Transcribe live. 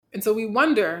And so we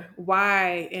wonder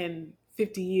why in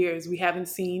 50 years we haven't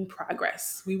seen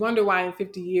progress. We wonder why in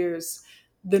 50 years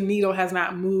the needle has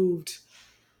not moved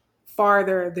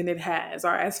farther than it has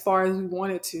or as far as we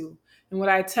want it to. And what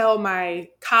I tell my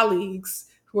colleagues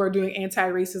who are doing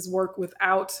anti-racist work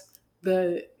without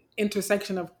the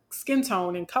intersection of skin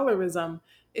tone and colorism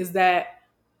is that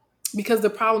because the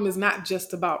problem is not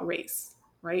just about race,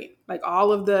 right? Like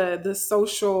all of the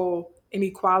social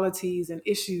inequalities and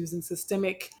issues and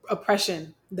systemic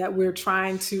oppression that we're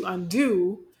trying to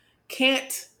undo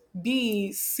can't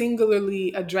be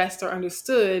singularly addressed or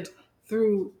understood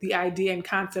through the idea and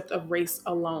concept of race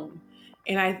alone.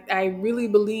 And I really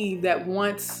believe that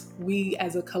once we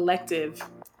as a collective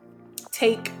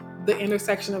take the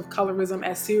intersection of colorism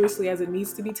as seriously as it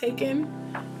needs to be taken,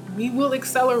 we will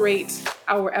accelerate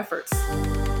our efforts.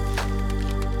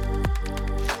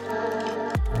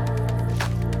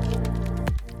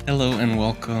 Hello and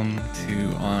welcome to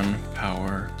On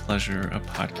Power Pleasure, a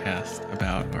podcast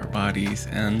about our bodies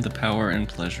and the power and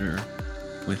pleasure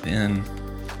within.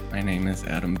 My name is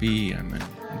Adam B. I'm an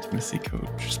intimacy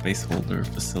coach, space holder,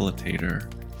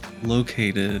 facilitator,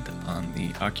 located on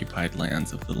the occupied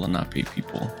lands of the Lenape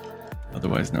people,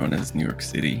 otherwise known as New York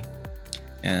City.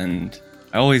 And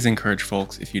I always encourage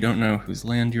folks, if you don't know whose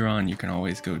land you're on, you can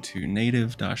always go to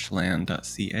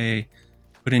native-land.ca,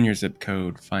 put in your zip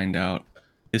code, find out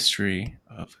history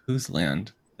of whose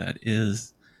land that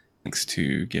is, links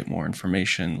to get more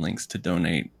information, links to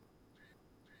donate.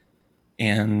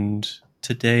 And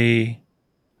today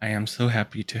I am so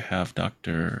happy to have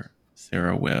Dr.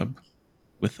 Sarah Webb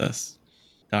with us.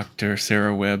 Dr.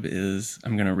 Sarah Webb is,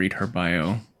 I'm going to read her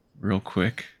bio real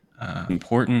quick.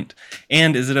 Important.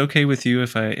 And is it okay with you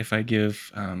if I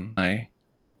give my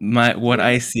what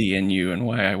I see in you and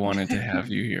why I wanted to have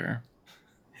you here?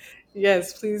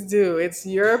 Yes, please do. It's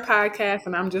your podcast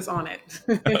and I'm just on it.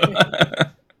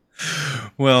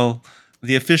 Well,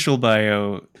 the official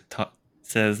bio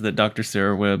says that Dr.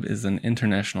 Sarah Webb is an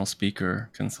international speaker,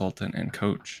 consultant, and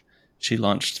coach. She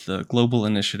launched the global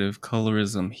initiative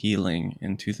Colorism Healing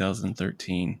in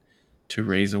 2013 to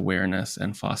raise awareness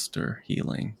and foster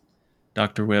healing.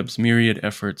 Dr. Webb's myriad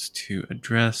efforts to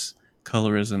address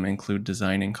colorism include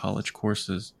designing college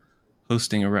courses,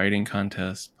 hosting a writing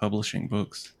contest, publishing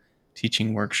books,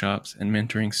 teaching workshops, and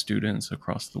mentoring students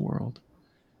across the world.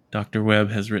 Dr.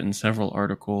 Webb has written several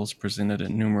articles, presented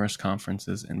at numerous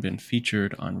conferences, and been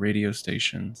featured on radio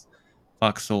stations,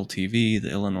 Fox Soul TV, the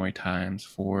Illinois Times,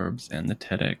 Forbes, and the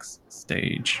TEDx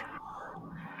stage.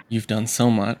 You've done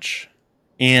so much,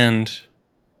 and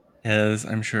as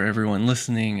I'm sure everyone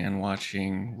listening and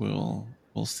watching will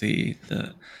see,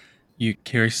 that you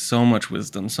carry so much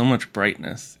wisdom, so much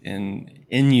brightness in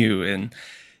you. And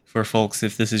for folks,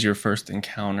 if this is your first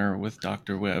encounter with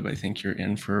Dr. Webb, I think you're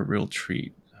in for a real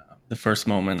treat. The first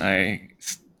moment I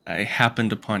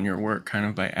happened upon your work kind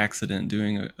of by accident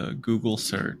doing a Google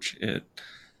search, it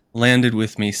landed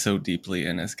with me so deeply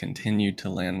and has continued to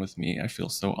land with me. I feel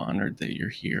so honored that you're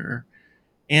here.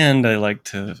 And I like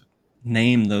to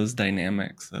name those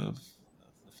dynamics of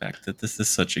the fact that this is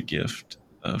such a gift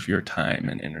of your time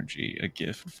and energy, a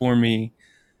gift for me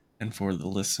and for the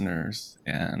listeners,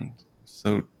 and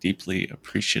so deeply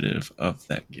appreciative of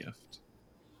that gift.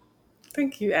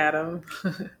 Thank you, Adam.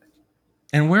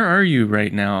 And where are you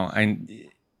right now?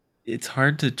 It's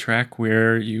hard to track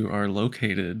where you are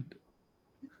located.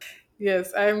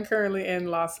 Yes, I'm currently in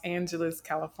Los Angeles,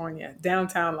 California,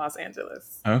 downtown Los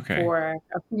Angeles, Okay. for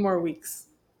a few more weeks.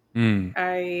 Mm.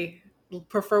 I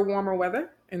prefer warmer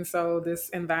weather, and so this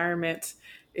environment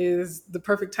is the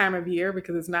perfect time of year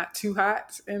because it's not too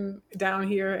hot down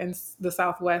here in the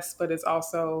Southwest, but it's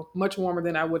also much warmer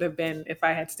than I would have been if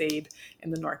I had stayed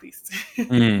in the Northeast.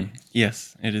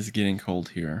 Yes, it is getting cold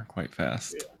here quite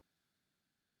fast. Yeah.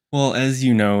 Well, as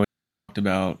you know, I talked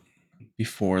about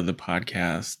before the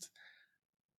podcast,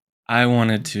 I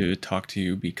wanted to talk to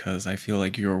you because I feel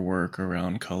like your work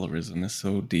around colorism is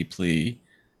so deeply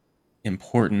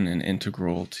important and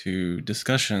integral to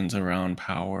discussions around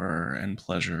power and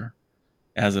pleasure.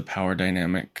 As a power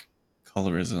dynamic,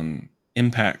 colorism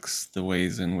impacts the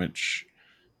ways in which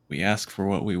we ask for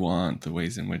what we want, the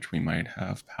ways in which we might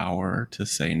have power to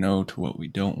say no to what we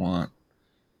don't want.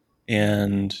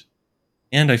 And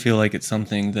I feel like it's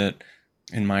something that,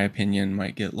 in my opinion,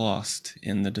 might get lost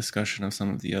in the discussion of some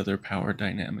of the other power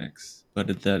dynamics,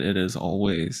 but that it is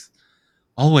always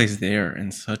there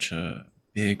in such a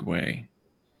big way.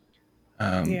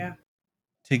 Yeah.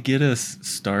 To get us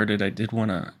started, I did want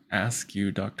to ask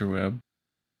you, Dr. Webb,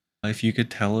 if you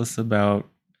could tell us about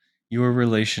your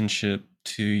relationship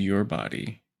to your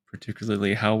body,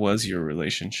 particularly how was your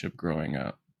relationship growing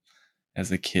up?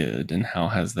 as a kid, and how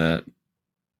has that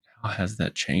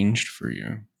changed for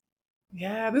you?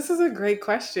 Yeah, this is a great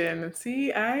question.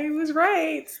 See, I was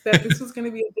right that this was going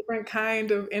to be a different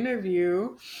kind of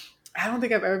interview. I don't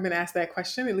think I've ever been asked that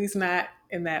question, at least not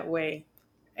in that way.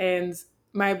 And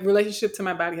my relationship to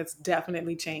my body has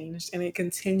definitely changed and it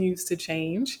continues to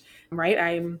change, right?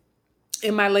 I'm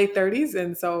in my late 30s,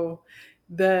 and so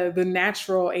the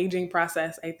natural aging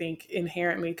process, I think,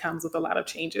 inherently comes with a lot of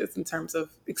changes in terms of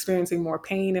experiencing more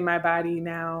pain in my body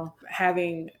now,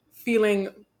 feeling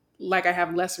like I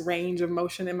have less range of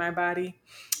motion in my body.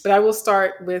 But I will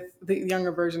start with the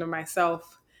younger version of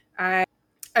myself. I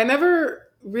never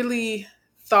really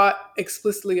thought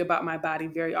explicitly about my body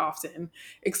very often,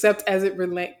 except as it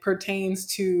pertains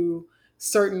to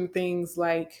certain things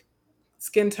like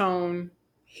skin tone,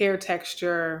 hair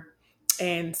texture,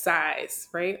 and size,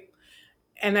 right?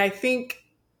 And I think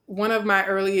one of my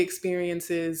early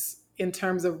experiences in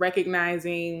terms of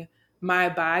recognizing my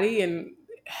body and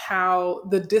how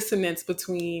the dissonance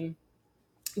between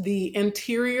the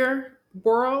interior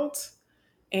world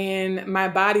and my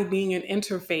body being an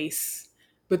interface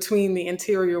between the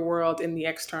interior world and the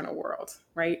external world,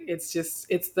 right? It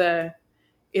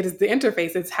is the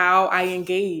interface. It's how I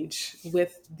engage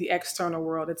with the external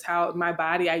world. It's how my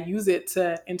body, I use it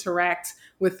to interact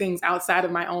with things outside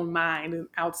of my own mind and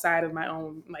outside of my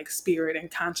own like spirit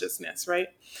and consciousness, right?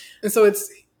 And so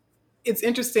it's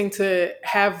interesting to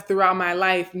have throughout my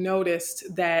life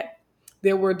noticed that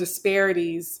there were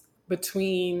disparities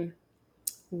between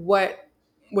what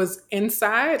was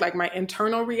inside, like my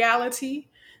internal reality,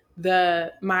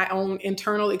 the my own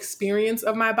internal experience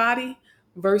of my body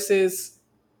versus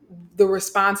the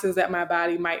responses that my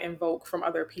body might invoke from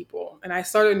other people. And I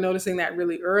started noticing that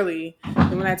really early.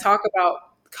 And when I talk about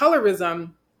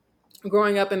colorism,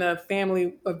 growing up in a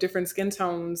family of different skin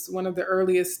tones, one of the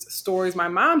earliest stories my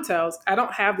mom tells, I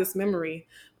don't have this memory,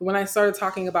 but when I started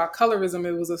talking about colorism,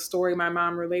 it was a story my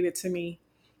mom related to me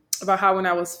about how when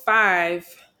I was 5,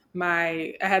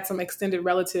 I had some extended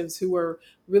relatives who were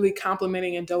really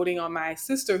complimenting and doting on my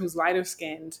sister who's lighter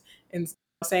skinned and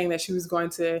saying that she was going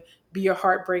to be a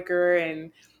heartbreaker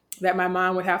and that my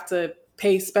mom would have to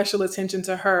pay special attention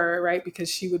to her, right? Because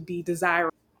she would be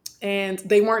desirable. And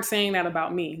they weren't saying that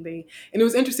about me. And it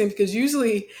was interesting because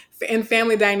usually in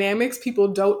family dynamics, people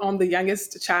dote on the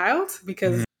youngest child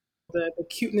because the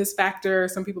cuteness factor,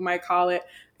 some people might call it.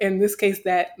 In this case,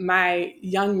 that my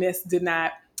youngness did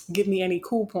not give me any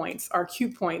cool points or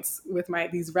cute points with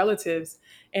these relatives.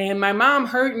 And my mom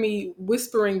heard me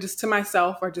whispering just to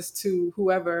myself or just to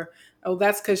whoever, oh,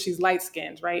 that's because she's light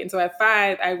skinned, right? And so at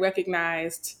 5, I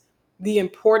recognized the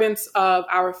importance of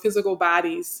our physical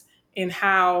bodies and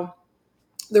how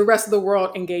the rest of the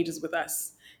world engages with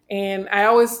us. And I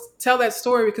always tell that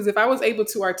story because if I was able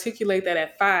to articulate that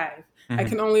at 5, I Mm-hmm.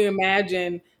 can only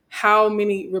imagine how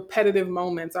many repetitive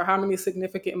moments or how many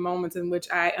significant moments in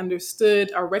which I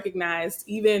understood or recognized,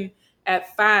 even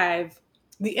at 5,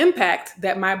 the impact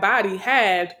that my body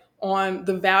had on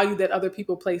the value that other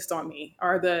people placed on me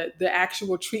or the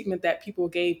actual treatment that people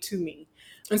gave to me.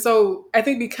 And so I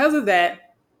think because of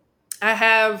that, I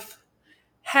have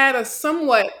had a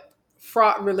somewhat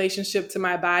fraught relationship to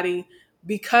my body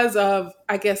because of,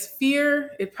 I guess,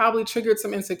 fear. It probably triggered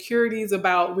some insecurities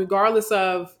about, regardless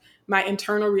of my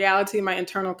internal reality, my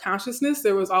internal consciousness,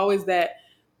 there was always that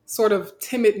sort of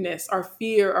timidness or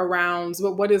fear around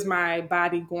what is my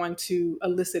body going to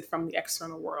elicit from the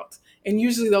external world. And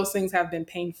usually those things have been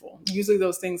painful. Usually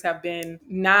those things have been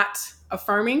not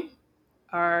affirming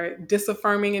or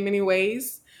disaffirming in many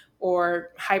ways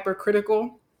or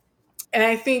hypercritical. And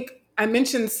I think I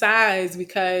mentioned size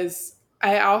because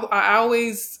I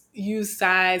always use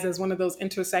size as one of those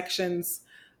intersections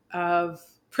of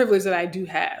privilege that I do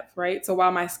have, right? So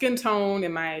while my skin tone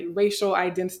and my racial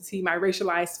identity, my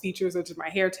racialized features, such as my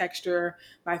hair texture,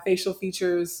 my facial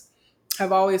features,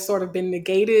 have always sort of been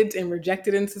negated and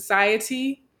rejected in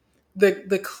society,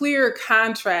 the clear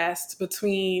contrast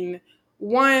between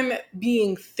one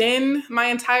being thin my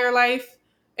entire life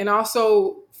and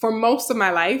also for most of my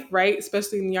life, right,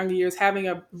 especially in younger years, having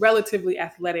a relatively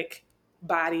athletic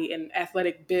body and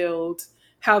athletic build,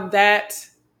 how that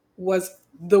was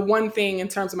the one thing in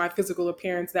terms of my physical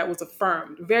appearance that was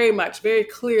affirmed very much, very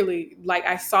clearly. Like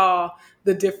I saw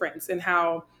the difference in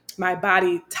how my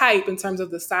body type in terms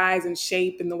of the size and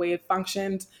shape and the way it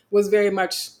functioned was very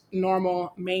much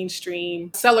normal,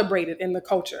 mainstream, celebrated in the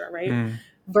culture, right?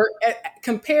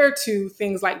 Compared to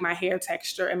things like my hair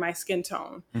texture and my skin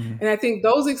tone. Mm-hmm. And I think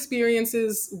those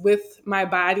experiences with my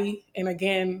body, and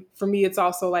again, for me, it's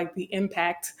also like the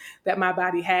impact that my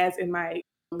body has in my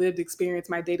lived experience,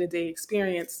 my day to day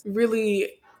experience, really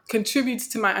contributes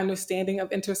to my understanding of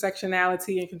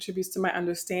intersectionality and contributes to my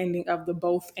understanding of the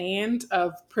both and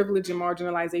of privilege and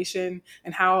marginalization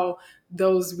and how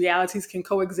those realities can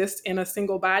coexist in a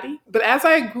single body. But as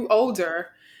I grew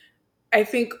older, I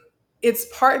think it's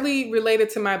partly related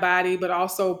to my body, but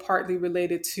also partly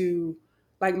related to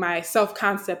like my self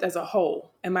concept as a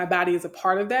whole. And my body is a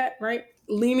part of that, right?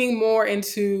 Leaning more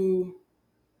into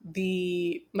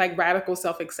the like radical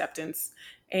self acceptance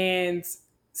and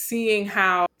seeing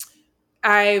how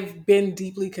I've been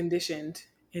deeply conditioned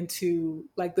into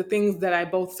like the things that I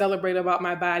both celebrate about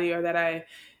my body or that I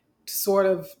sort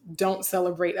of don't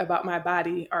celebrate about my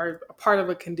body are a part of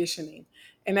a conditioning.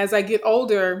 And as I get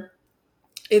older,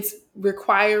 it's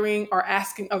requiring or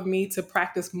asking of me to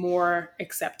practice more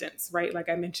acceptance, right? Like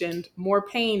I mentioned, more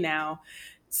pain now.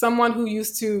 Someone who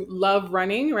used to love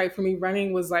running, right? For me,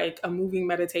 running was like a moving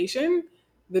meditation.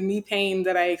 The knee pain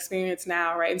that I experience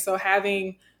now, right? And so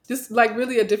having just like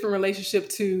really a different relationship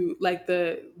to like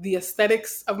the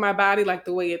aesthetics of my body, like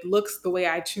the way it looks, the way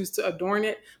I choose to adorn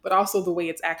it, but also the way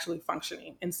it's actually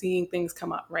functioning and seeing things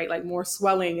come up, right? Like more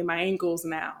swelling in my ankles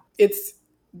now. It's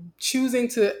choosing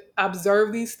to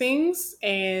observe these things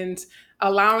and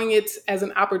allowing it as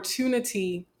an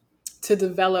opportunity to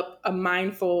develop a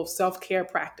mindful self-care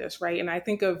practice, right? And I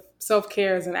think of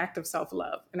self-care as an act of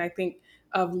self-love. And I think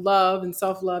of love and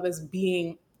self-love as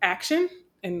being action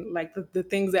and like the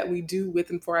things that we do with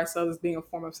and for ourselves being a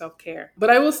form of self-care.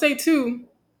 But I will say too,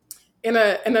 in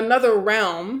another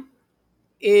realm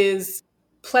is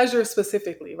pleasure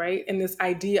specifically, right? And this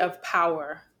idea of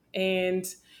power. And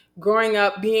growing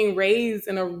up, being raised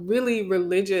in a really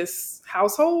religious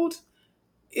household,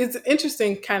 it's an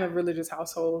interesting kind of religious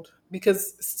household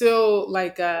because still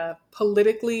like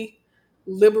politically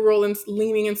liberal and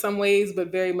leaning in some ways,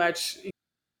 but very much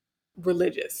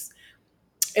religious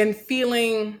and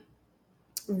feeling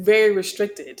very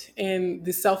restricted in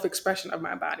the self-expression of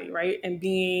my body, right? And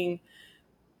being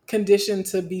conditioned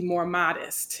to be more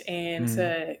modest and Mm.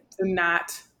 to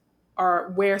not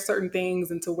or wear certain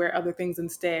things and to wear other things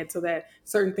instead so that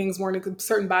certain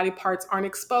body parts aren't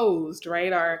exposed,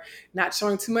 right? Or not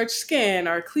showing too much skin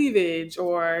or cleavage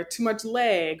or too much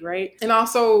leg, right? And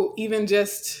also even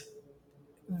just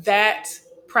that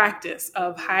practice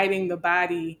of hiding the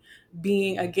body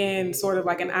being again sort of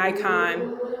like an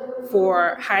icon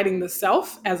for hiding the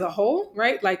self as a whole,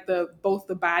 right? Like the both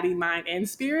the body, mind, and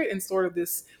spirit, and sort of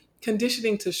this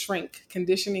conditioning to shrink,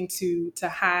 conditioning to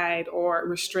hide or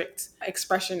restrict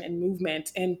expression and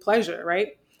movement and pleasure,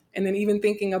 right? And then even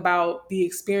thinking about the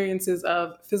experiences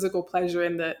of physical pleasure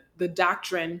and the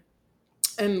doctrine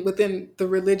and within the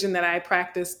religion that I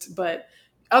practiced, but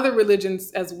other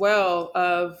religions as well,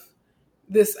 of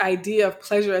this idea of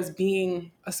pleasure as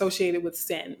being associated with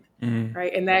sin, Mm.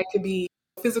 right? And that could be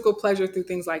physical pleasure through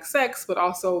things like sex, but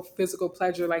also physical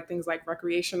pleasure like things like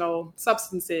recreational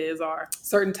substances or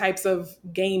certain types of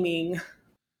gaming,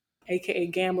 aka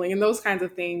gambling, and those kinds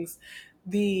of things.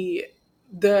 The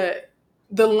the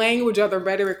the language of the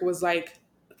rhetoric was like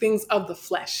things of the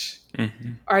flesh,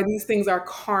 Mm-hmm. are these things are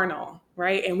carnal,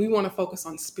 right? And we want to focus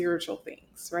on spiritual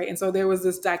things, right? And so there was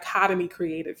this dichotomy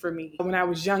created for me when I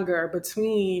was younger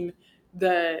between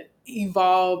the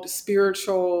evolved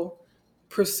spiritual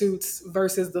pursuits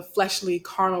versus the fleshly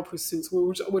carnal pursuits,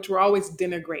 which were always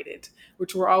denigrated,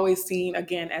 which were always seen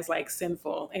again as like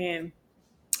sinful. And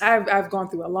I've gone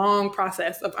through a long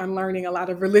process of unlearning a lot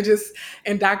of religious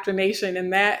indoctrination,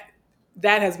 and that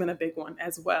has been a big one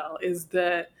as well. Is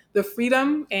the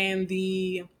freedom and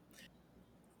the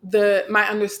my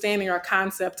understanding or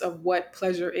concept of what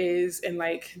pleasure is, and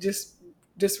like just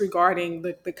disregarding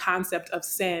the concept of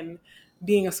sin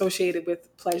being associated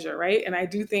with pleasure, right? And I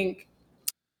do think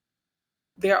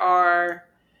there are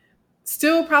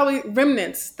still probably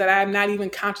remnants that I'm not even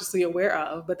consciously aware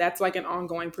of, but that's like an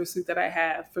ongoing pursuit that I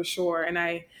have for sure. And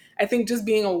I think just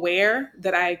being aware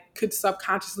that I could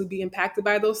subconsciously be impacted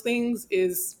by those things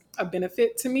is a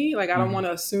benefit to me. Like I don't Mm. want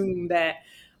to assume that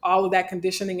all of that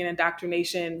conditioning and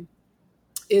indoctrination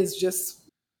is just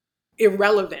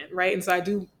irrelevant, right? And so I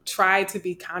do try to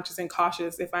be conscious and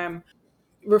cautious if I'm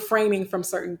refraining from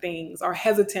certain things or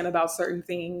hesitant about certain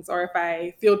things or if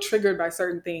I feel triggered by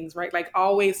certain things, right? Like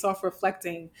always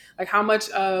self-reflecting, like how much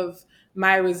of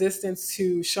my resistance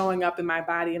to showing up in my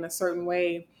body in a certain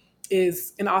way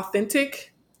is an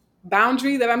authentic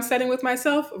boundary that I'm setting with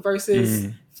myself versus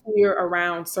Mm. fear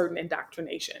around certain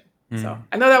indoctrination. So Mm.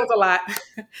 I know that was a lot.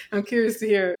 I'm curious to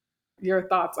hear your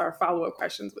thoughts or follow-up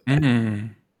questions with that.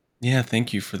 Mm. Yeah,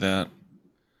 thank you for that.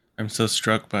 I'm so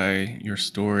struck by your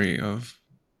story of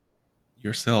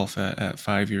yourself at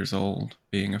 5 years old,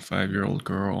 being a 5-year-old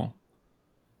girl,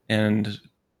 and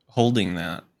holding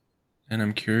that. And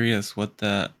I'm curious what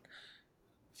that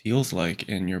feels like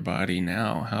in your body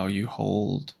now, how you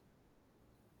hold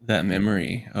that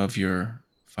memory of your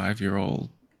 5 year old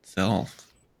self.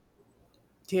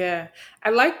 Yeah, I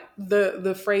like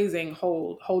the phrasing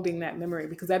holding that memory,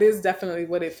 because that is definitely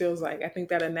what it feels like. I think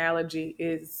that analogy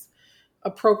is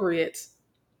appropriate,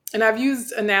 and I've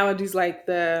used analogies like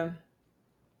the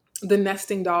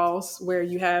nesting dolls, where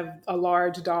you have a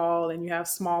large doll and you have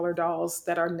smaller dolls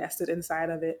that are nested inside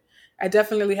of it. I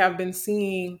definitely have been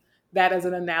seeing that as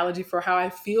an analogy for how I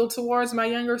feel towards my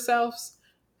younger selves,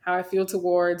 how I feel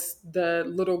towards the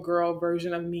little girl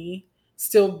version of me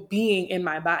still being in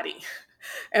my body.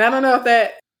 And I don't know if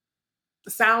that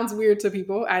sounds weird to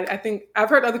people. I think I've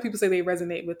heard other people say they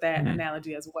resonate with that Mm.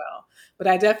 analogy as well. But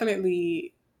I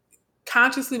definitely,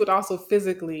 consciously, but also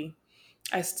physically,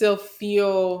 I still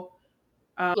feel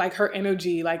like her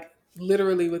energy, like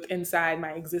literally with inside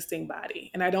my existing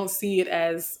body. And I don't see it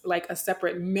as like a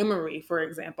separate memory, for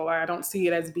example, or I don't see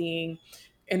it as being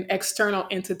an external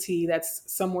entity that's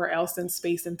somewhere else in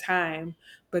space and time,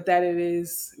 but that it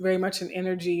is very much an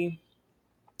energy,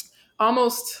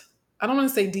 almost, I don't want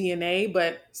to say DNA,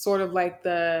 but sort of like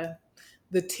the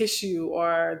tissue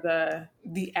or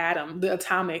the atom, the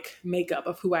atomic makeup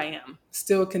of who I am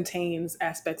still contains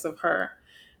aspects of her.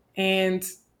 And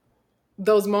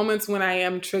those moments when I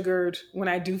am triggered, when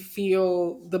I do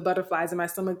feel the butterflies in my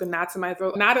stomach, the knots in my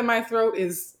throat, knot in my throat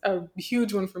is a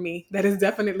huge one for me. That is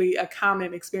definitely a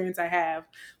common experience I have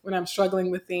when I'm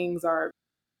struggling with things or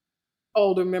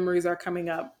older memories are coming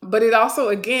up. But it also,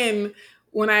 again,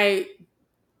 when I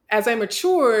as I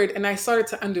matured and I started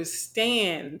to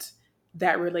understand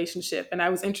that relationship, and I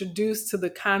was introduced to the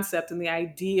concept and the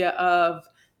idea of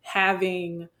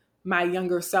having my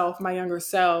younger self, my younger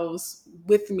selves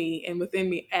with me and within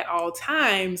me at all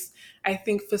times, I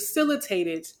think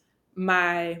facilitated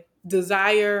my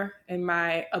desire and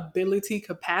my ability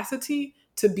capacity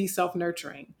to be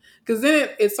self-nurturing. Because then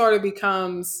it sort of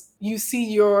becomes, you see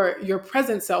your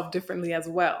present self differently as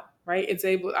well, right?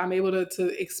 I'm able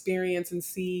to experience and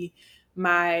see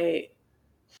my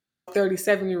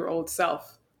 37-year-old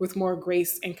self with more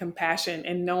grace and compassion,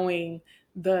 and knowing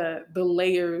the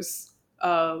layers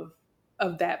of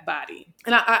that body.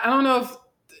 And I don't know if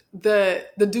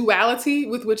the duality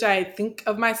with which I think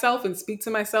of myself and speak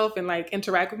to myself and like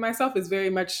interact with myself is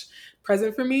very much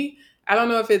present for me. I don't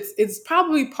know if it's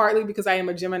probably partly because I am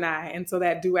a Gemini, and so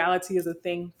that duality is a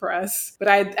thing for us. But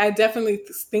I definitely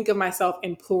think of myself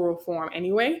in plural form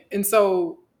anyway. And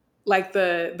so like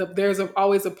there's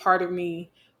always a part of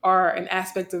me or an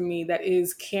aspect of me that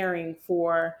is caring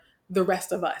for the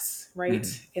rest of us, right?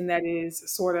 Mm-hmm. And that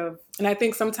is sort of, and I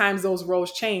think sometimes those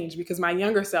roles change, because my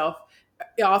younger self,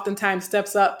 it oftentimes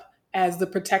steps up as the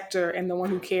protector and the one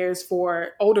who cares for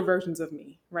older versions of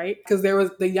me, right? Because there was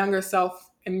the younger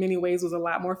self in many ways was a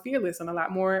lot more fearless and a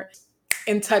lot more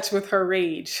in touch with her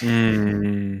rage.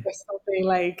 Mm. Or something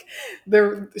like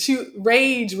the she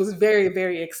rage was very,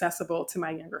 very accessible to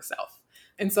my younger self.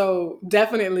 And so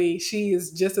definitely she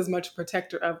is just as much a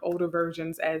protector of older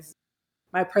versions as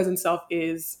my present self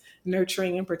is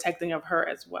nurturing and protecting of her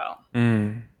as well.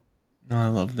 Mm. No, I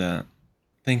love that.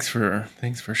 Thanks for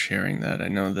sharing that. I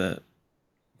know that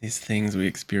these things we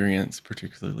experience,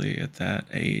 particularly at that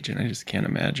age, and I just can't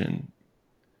imagine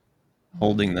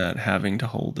holding that, having to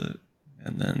hold it,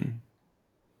 and then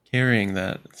carrying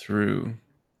that through,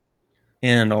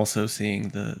 and also seeing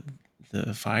the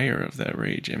fire of that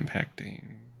rage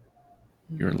impacting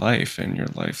your Mhm. life and your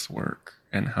life's work,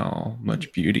 and how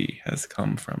much beauty has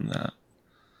come from that.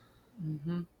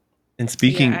 Mhm. And Yeah,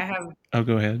 speaking, oh,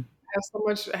 go ahead.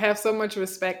 I have so much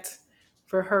respect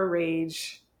for her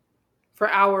rage, for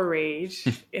our rage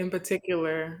in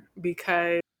particular,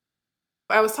 because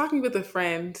I was talking with a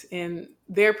friend, and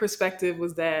their perspective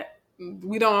was that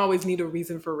we don't always need a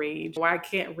reason for rage. Why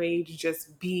can't rage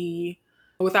just be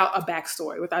without a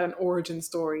backstory, without an origin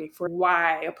story for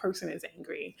why a person is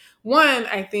angry? One,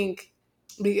 I think,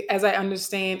 as I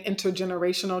understand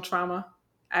intergenerational trauma,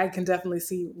 I can definitely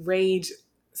see rage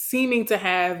seeming to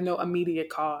have no immediate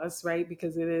cause, right?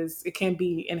 Because it can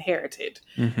be inherited,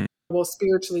 Mm-hmm. both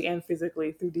spiritually and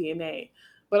physically through DNA.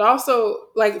 But also,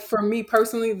 like for me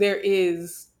personally, there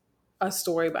is a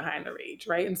story behind the rage,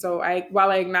 right? And so while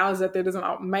I acknowledge that there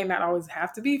doesn't might not always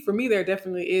have to be, for me there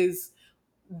definitely is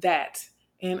that.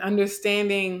 And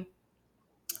understanding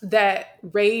that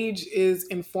rage is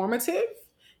informative.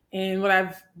 And what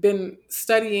I've been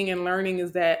studying and learning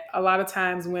is that a lot of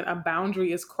times when a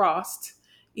boundary is crossed,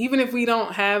 even if we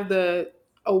don't have the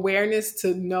awareness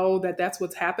to know that that's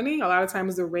what's happening, a lot of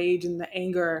times the rage and the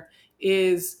anger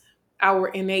is our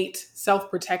innate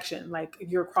self-protection. Like if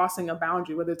you're crossing a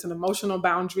boundary, whether it's an emotional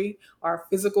boundary or a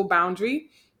physical boundary,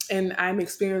 and I'm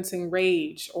experiencing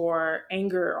rage or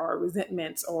anger or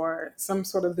resentment or some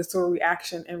sort of visceral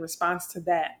reaction in response to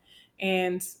that.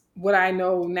 And what I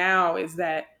know now is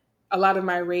that a lot of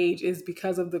my rage is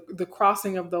because of the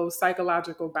crossing of those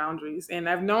psychological boundaries. And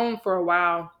I've known for a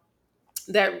while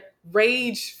that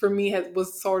rage for me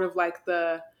was sort of like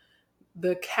the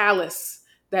callus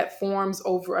that forms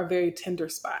over a very tender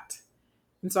spot.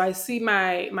 And so I see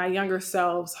my younger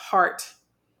self's heart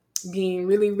being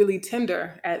really, really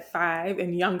tender at 5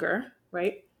 and younger,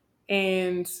 right?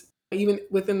 And even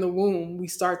within the womb, we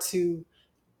start to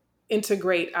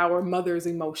integrate our mother's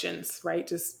emotions, right?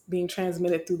 Just being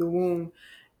transmitted through the womb.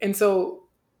 And so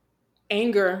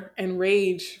anger and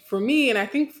rage for me, and I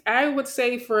think I would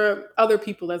say for other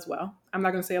people as well. I'm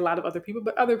not going to say a lot of other people,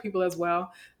 but other people as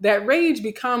well, that rage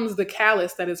becomes the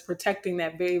callus that is protecting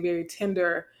that very, very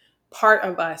tender part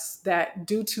of us that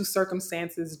due to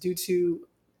circumstances, due to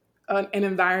an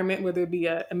environment, whether it be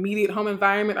an immediate home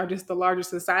environment or just the larger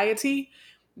society,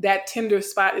 that tender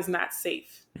spot is not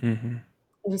safe. Mm-hmm.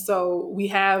 And so we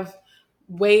have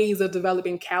ways of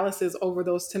developing calluses over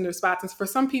those tender spots. And for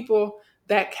some people,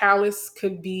 that callus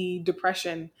could be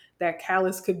depression. That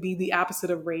callus could be the opposite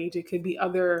of rage. It could be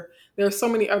there are so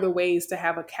many other ways to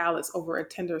have a callus over a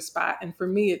tender spot. And for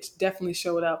me, it definitely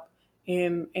showed up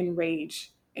in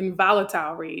rage, in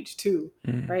volatile rage too,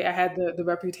 Mm. right? I had the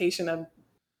reputation of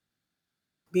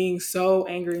being so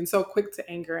angry and so quick to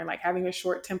anger and like having a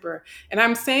short temper. And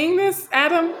I'm saying this,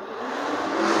 Adam,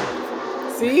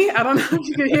 see, I don't know if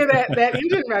you can hear that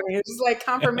engine revving. It's just like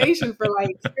confirmation for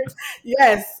like,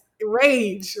 yes,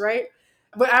 rage, right?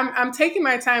 But I'm taking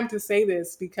my time to say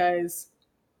this because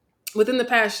within the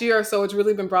past year or so, it's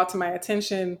really been brought to my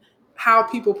attention how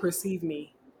people perceive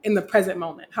me in the present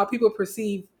moment, how people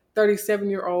perceive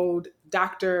 37-year-old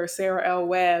Dr. Sarah L.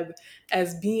 Webb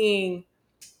as being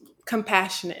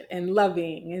compassionate and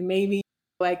loving and maybe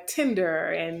like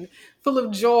tender and full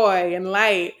of joy and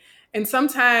light. And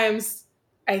sometimes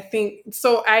I think,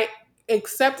 so I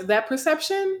accept that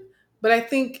perception, but I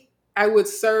think I would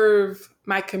serve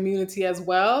my community as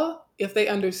well if they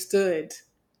understood,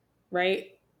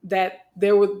 right? That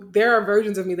there are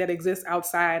versions of me that exist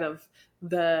outside of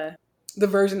the the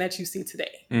version that you see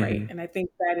today, right? Mm-hmm. And I think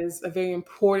that is a very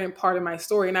important part of my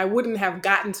story. And I wouldn't have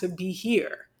gotten to be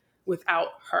here without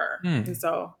her. And Mm.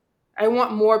 so I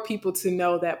want more people to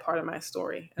know that part of my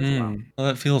story as well. Mm. Well,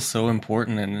 that feels so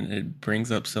important, and it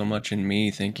brings up so much in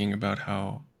me thinking about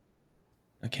how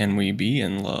can we be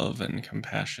in love and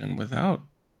compassion without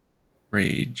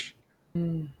rage. I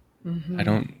Mm-hmm.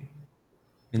 don't,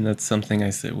 and that's something I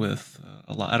sit with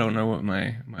a lot. I don't know what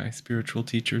my spiritual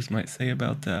teachers might say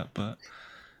about that, but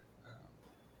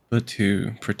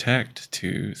to protect,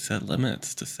 to set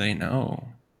limits, to say no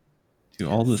to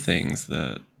all the Yes. things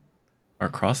that are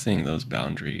crossing those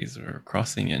boundaries or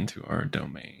crossing into our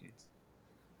domains.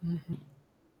 Mm-hmm.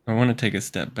 I want to take a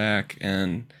step back,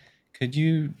 and could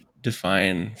you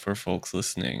define for folks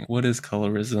listening what is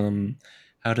colorism?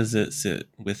 How does it sit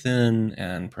within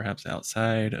and perhaps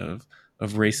outside of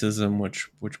racism,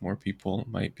 which more people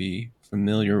might be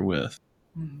familiar with?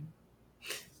 Mm-hmm.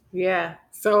 Yeah.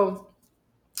 So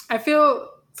I feel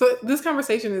so this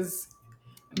conversation is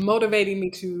motivating me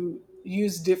to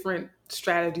use different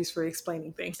strategies for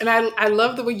explaining things. And I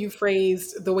love the way you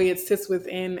phrased the way it sits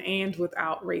within and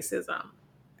without racism,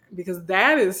 because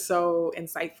that is so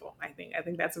insightful. I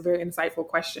think that's a very insightful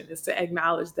question, is to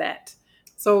acknowledge that.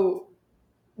 So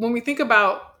when we think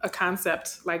about a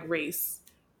concept like race,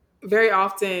 very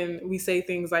often we say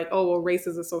things like, oh, well, race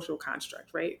is a social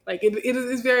construct, right? Like it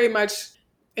is very much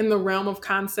in the realm of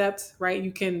concept, right?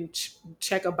 You can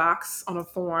check a box on a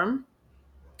form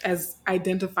as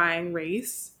identifying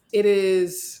race. It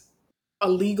is a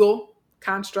legal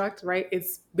construct, right?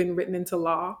 It's been written into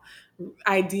law.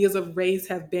 Ideas of race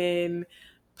have been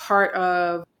part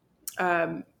of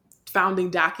um, founding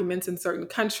documents in certain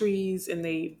countries, and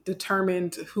they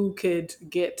determined who could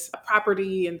get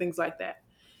property and things like that.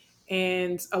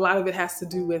 And a lot of it has to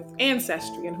do with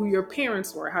ancestry and who your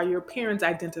parents were, how your parents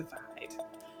identified.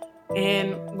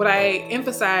 And what I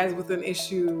emphasize with the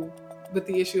issue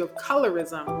of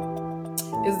colorism,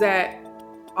 is that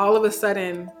all of a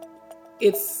sudden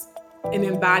it's an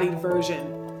embodied version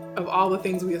of all the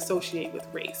things we associate with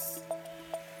race.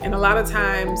 And a lot of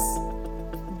times,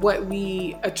 what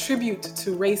we attribute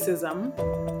to racism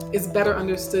is better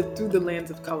understood through the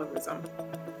lens of colorism.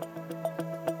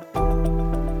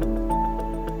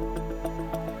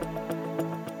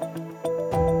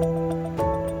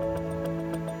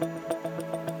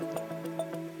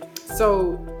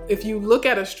 So if you look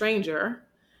at a stranger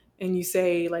and you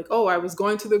say like, "Oh, I was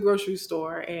going to the grocery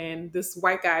store and this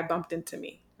white guy bumped into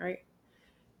me," right?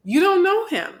 You don't know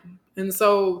him. And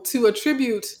so to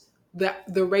attribute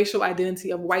the racial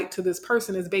identity of white to this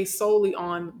person is based solely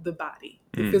on the body,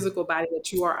 the physical body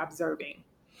that you are observing.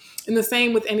 And the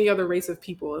same with any other race of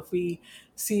people. If we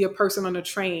see a person on a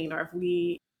train, or if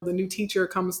the new teacher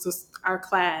comes to our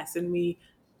class and we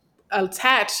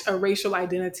attach a racial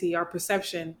identity or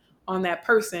perception on that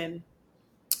person,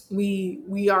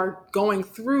 we are going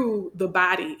through the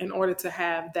body in order to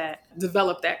have that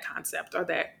develop that concept or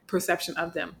that perception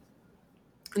of them.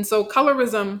 And so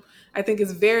colorism, I think,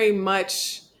 is very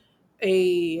much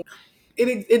a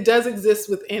it does exist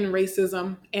within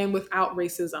racism and without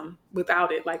racism,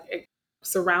 without it, like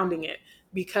surrounding it,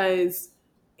 because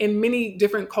in many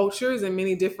different cultures and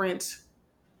many different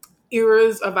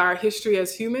eras of our history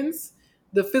as humans,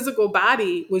 the physical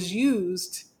body was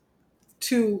used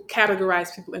to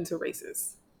categorize people into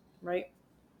races, right?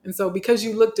 And so because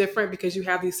you look different, because you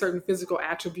have these certain physical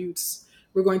attributes,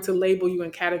 we're going to label you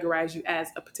and categorize you as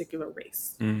a particular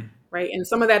race. Right. And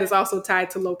some of that is also tied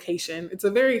to location. It's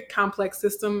a very complex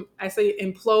system. I say it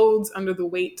implodes under the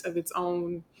weight of its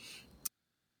own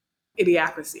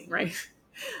idiocracy, right?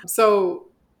 So,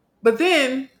 but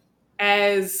then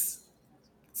as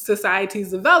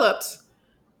societies developed,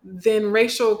 then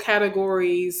racial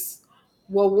categories,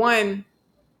 well, one,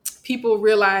 people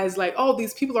realize like, oh,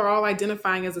 these people are all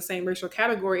identifying as the same racial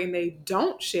category and they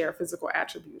don't share physical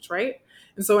attributes, right?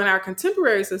 And so in our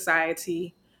contemporary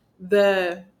society,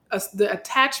 the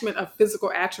attachment of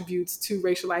physical attributes to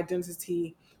racial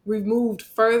identity, we've moved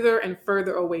further and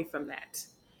further away from that,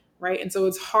 right? And so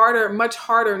it's harder, much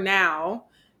harder now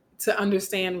to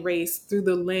understand race through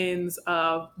the lens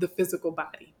of the physical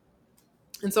body.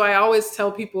 And so I always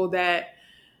tell people that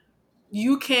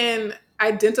you can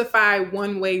identify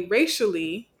one way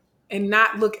racially and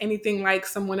not look anything like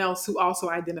someone else who also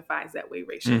identifies that way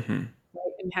racially. Right?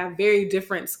 And have very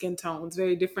different skin tones,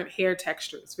 very different hair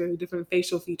textures, very different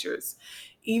facial features.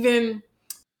 Even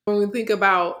when we think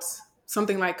about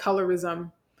something like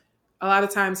colorism, a lot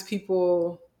of times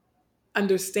people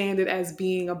understand it as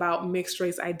being about mixed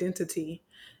race identity.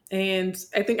 And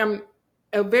I think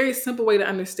a very simple way to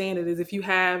understand it is if you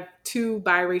have two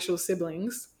biracial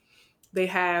siblings, they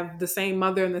have the same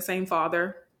mother and the same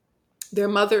father. Their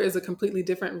mother is a completely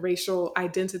different racial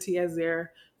identity as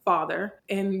their father.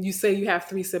 And you say you have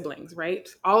three siblings, right?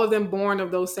 All of them born of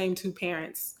those same two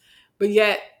parents. But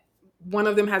yet, one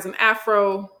of them has an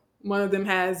afro, one of them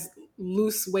has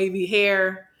loose, wavy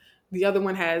hair, the other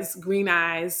one has green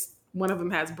eyes, one of them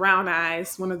has brown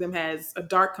eyes, one of them has a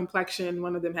dark complexion,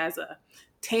 one of them has a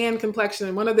tan complexion,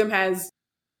 and one of them has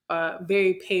a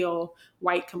very pale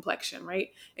white complexion, right?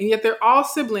 And yet they're all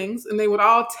siblings, and they would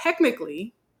all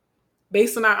technically,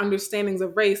 based on our understandings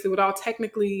of race, they would all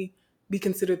technically be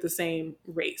considered the same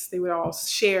race. They would all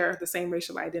share the same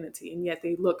racial identity, and yet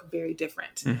they look very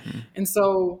different. And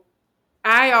so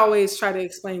I always try to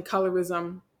explain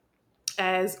colorism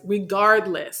as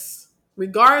regardless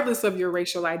of your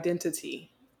racial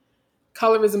identity,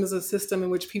 colorism is a system in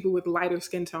which people with lighter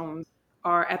skin tones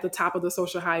are at the top of the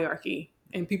social hierarchy,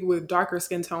 and people with darker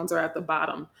skin tones are at the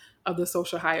bottom of the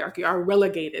social hierarchy, are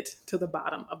relegated to the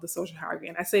bottom of the social hierarchy.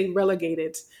 And I say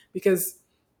relegated because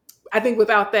I think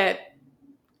without that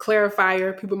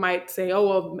clarifier, people might say, oh,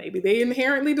 well, maybe they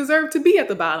inherently deserve to be at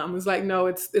the bottom. It's like, no,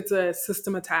 it's a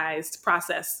systematized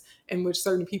process in which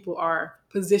certain people are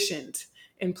positioned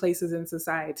in places in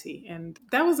society. And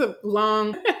that was a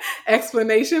long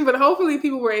explanation, but hopefully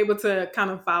people were able to kind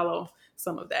of follow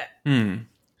some of that.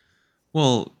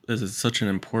 Well, this is such an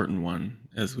important one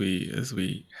as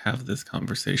we have this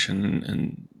conversation,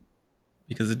 and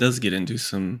because it does get into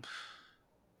some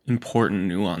important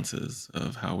nuances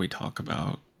of how we talk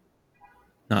about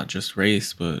not just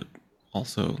race, but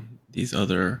also these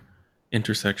other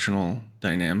intersectional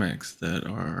dynamics that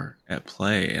are at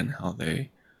play and how they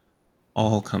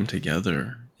all come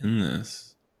together in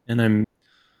this. And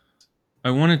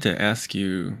I wanted to ask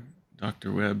you,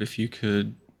 Dr. Webb, if you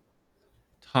could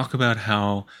talk about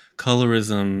how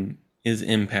colorism is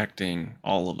impacting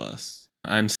all of us.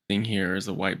 I'm sitting here as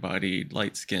a white bodied,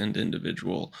 light skinned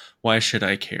individual. Why should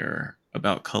I care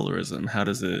about colorism? How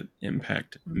does it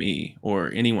impact me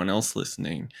or anyone else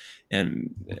listening?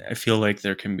 And I feel like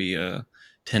there can be a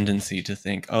tendency to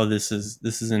think, oh, this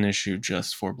is an issue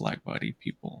just for black bodied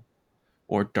people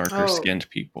or darker Oh, skinned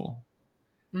people.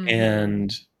 mm-hmm.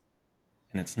 And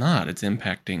it's not. It's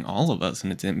impacting all of us,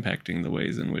 and it's impacting the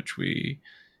ways in which we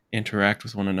interact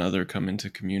with one another, come into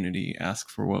community, ask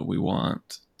for what we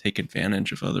want, take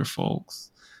advantage of other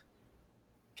folks.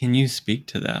 Can you speak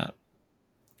to that?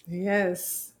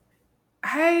 Yes.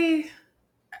 I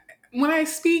when I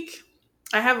speak,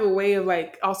 I have a way of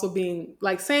like also being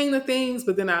like saying the things,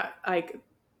 but then I like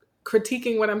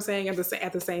critiquing what I'm saying at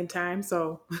the same time.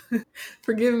 So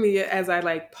forgive me as I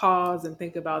like pause and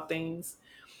think about things.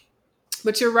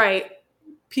 But you're right.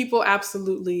 People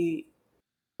absolutely,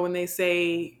 when they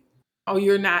say, "Oh,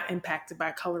 you're not impacted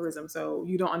by colorism, so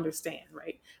you don't understand,"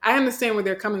 right? I understand where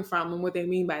they're coming from and what they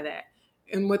mean by that.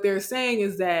 And what they're saying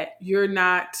is that you're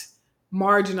not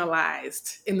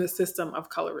marginalized in the system of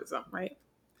colorism, right?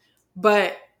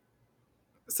 But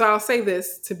so I'll say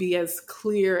this to be as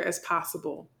clear as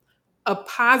possible. A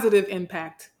positive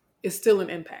impact is still an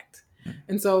impact.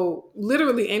 And so,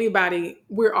 literally, anybody,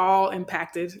 we're all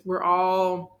impacted, we're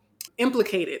all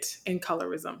implicated in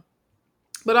colorism.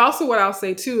 But also, what I'll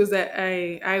say too is that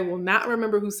I will not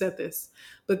remember who said this,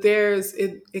 but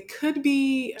it could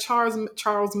be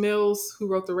Charles Mills, who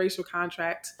wrote the Racial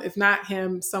Contract. If not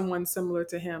him, someone similar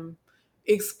to him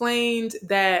explained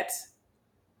that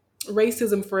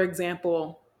racism, for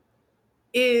example,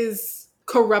 is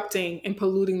corrupting and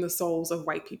polluting the souls of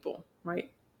white people,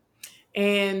 right?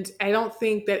 And I don't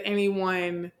think that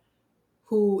anyone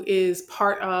who is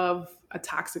part of a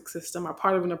toxic system or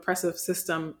part of an oppressive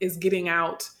system is getting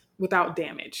out without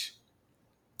damage.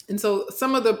 And so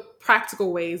some of the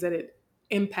practical ways that it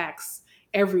impacts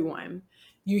everyone,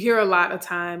 you hear a lot of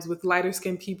times with lighter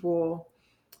skinned people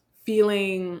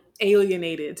feeling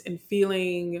alienated and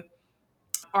feeling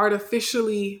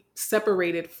artificially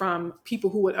separated from people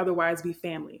who would otherwise be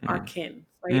family, our Mm. kin,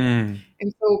 right? Mm.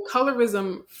 And so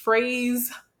colorism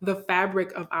frays the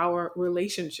fabric of our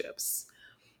relationships.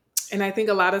 And I think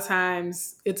a lot of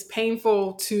times it's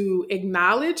painful to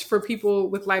acknowledge for people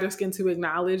with lighter skin to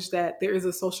acknowledge that there is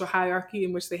a social hierarchy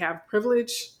in which they have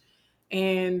privilege.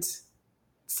 And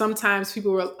sometimes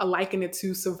people will liken it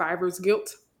to survivor's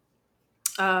guilt.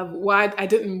 Why I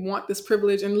didn't want this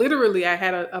privilege. And literally, I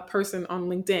had a person on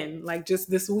LinkedIn, like just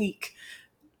this week,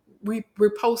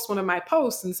 repost one of my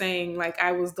posts and saying like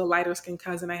I was the lighter skinned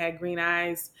cousin, I had green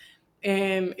eyes,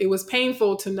 and it was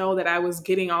painful to know that I was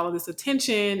getting all of this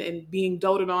attention and being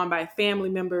doted on by family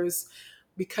members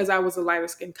because I was a lighter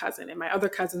skinned cousin, and my other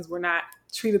cousins were not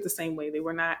treated the same way. They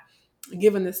were not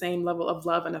given the same level of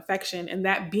love and affection, and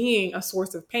that being a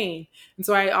source of pain. And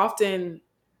so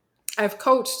I've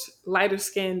coached lighter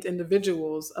skinned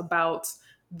individuals about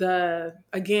the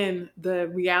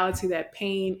reality that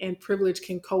pain and privilege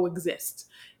can coexist.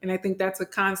 And I think that's a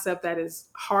concept that is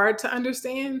hard to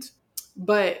understand,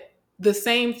 but the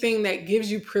same thing that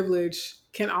gives you privilege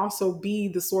can also be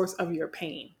the source of your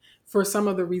pain for some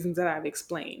of the reasons that I've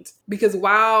explained. Because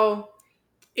while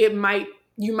it might,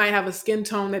 you might have a skin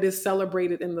tone that is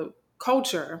celebrated in the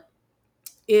culture,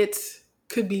 it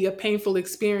could be a painful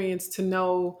experience to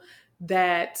know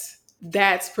that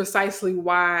that's precisely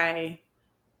why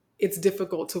it's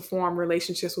difficult to form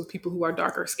relationships with people who are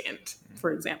darker skinned,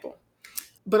 for example.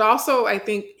 But also, I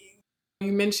think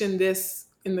you mentioned this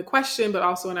in the question, but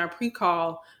also in our pre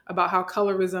call about how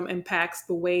colorism impacts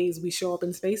the ways we show up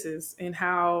in spaces and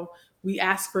how we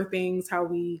ask for things,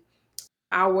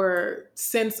 our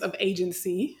sense of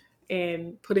agency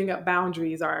and putting up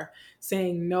boundaries are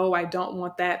saying, no, I don't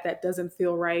want that. That doesn't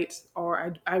feel right.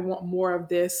 Or I want more of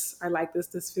this. I like this.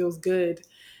 This feels good.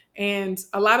 And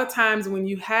a lot of times when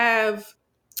you have,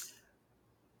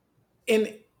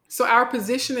 and so our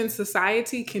position in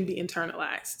society can be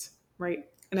internalized, right?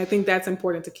 And I think that's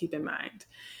important to keep in mind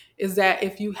is that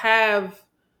if you have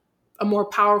a more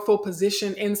powerful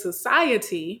position in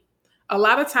society, a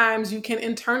lot of times you can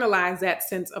internalize that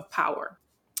sense of power.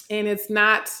 And it's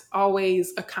not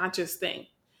always a conscious thing.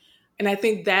 And I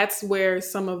think that's where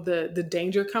some of the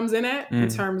danger comes in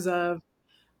Mm. terms of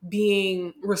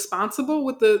being responsible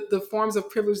with the forms of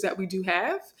privilege that we do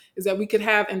have, is that we could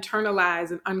have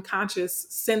internalized an unconscious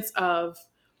sense of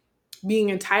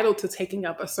being entitled to taking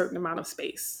up a certain amount of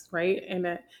space, right?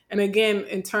 And again,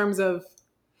 in terms of,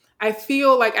 I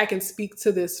feel like I can speak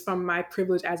to this from my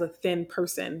privilege as a thin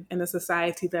person in a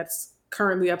society that's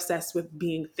currently obsessed with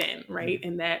being thin, right? Mm.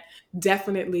 And that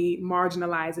definitely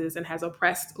marginalizes and has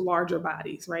oppressed larger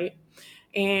bodies, right?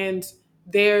 And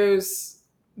there's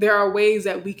there are ways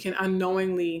that we can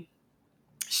unknowingly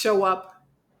show up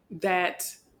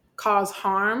that cause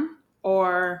harm,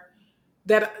 or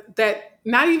that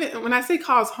not even, when I say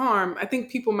cause harm, I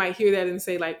think people might hear that and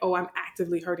say like, oh, I'm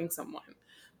actively hurting someone.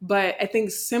 But I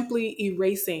think simply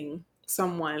erasing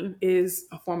someone is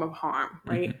a form of harm,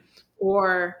 right? Mhm.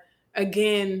 Or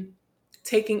again,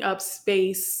 taking up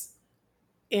space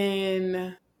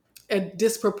in a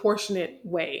disproportionate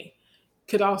way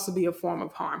could also be a form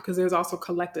of harm because there's also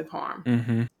collective harm.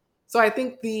 Mm-hmm. So I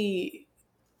think the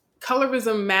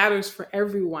colorism matters for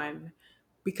everyone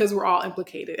because we're all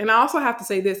implicated. And I also have to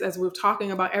say this, as we're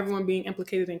talking about everyone being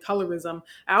implicated in colorism,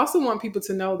 I also want people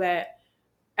to know that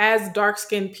as dark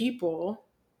skinned people,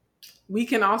 we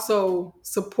can also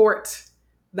support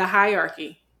the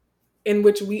hierarchy in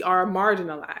which we are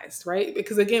marginalized, right?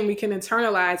 Because again, we can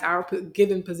internalize our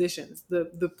given positions,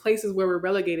 the places where we're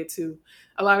relegated to.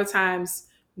 A lot of times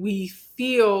we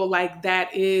feel like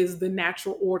that is the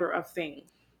natural order of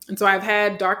things. And so I've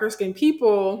had darker skinned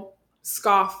people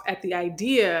scoff at the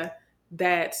idea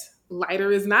that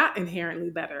lighter is not inherently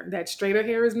better, that straighter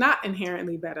hair is not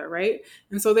inherently better, right?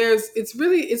 And so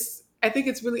I think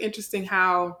it's really interesting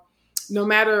how no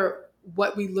matter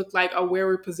what we look like or where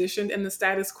we're positioned in the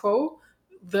status quo,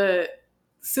 the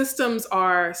systems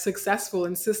are successful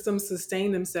and systems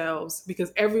sustain themselves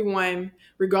because everyone,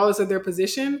 regardless of their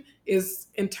position, is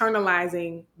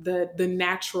internalizing the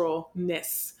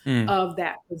naturalness of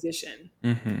that position.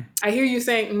 Mm-hmm. I hear you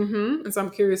saying mm-hmm, and so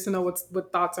I'm curious to know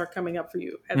what thoughts are coming up for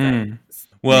you as I Mm.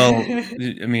 Well,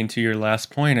 I mean, to your last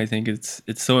point, I think it's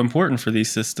so important for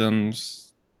these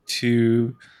systems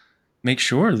to make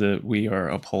sure that we are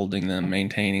upholding them,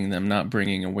 maintaining them, not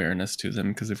bringing awareness to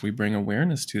them. Because if we bring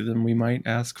awareness to them, we might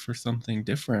ask for something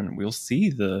different. We'll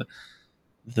see the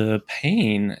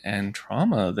pain and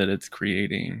trauma that it's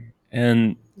creating.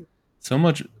 And so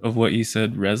much of what you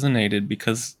said resonated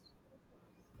because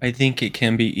I think it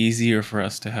can be easier for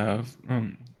us to have.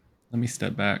 Let me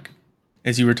step back.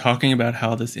 As you were talking about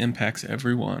how this impacts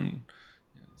everyone,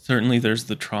 certainly there's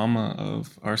the trauma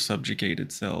of our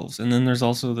subjugated selves, and then there's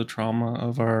also the trauma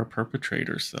of our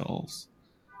perpetrator selves.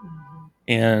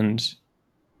 And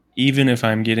even if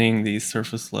I'm getting these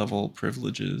surface level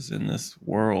privileges in this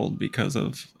world because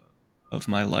of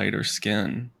my lighter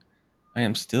skin, I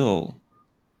am still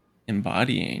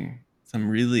embodying some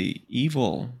really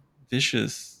evil,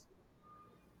 vicious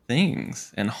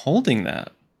things and holding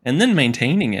that and then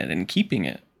maintaining it and keeping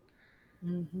it.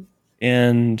 Mhm.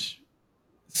 And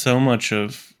so much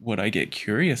of what I get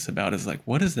curious about is like,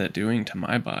 what is that doing to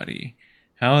my body?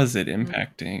 How is it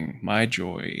impacting my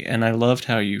joy? And I loved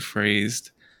how you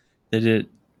phrased that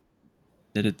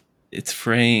it's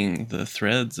fraying the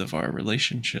threads of our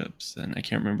relationships. And I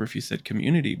can't remember if you said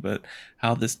community, but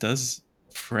how this does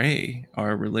fray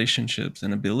our relationships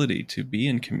and ability to be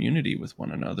in community with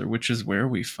one another, which is where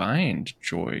we find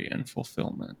joy and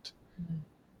fulfillment.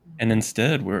 And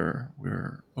instead we're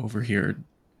over here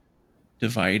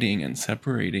dividing and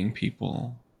separating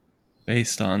people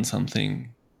based on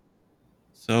something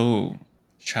so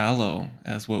shallow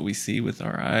as what we see with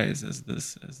our eyes as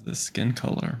this skin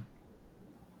color.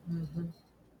 Mhm.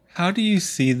 How do you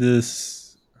see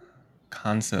this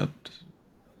concept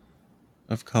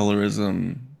of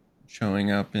colorism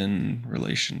showing up in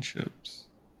relationships?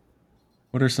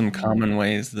 What are some Mhm. common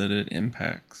ways that it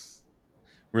impacts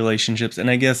relationships? And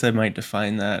I guess I might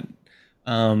define that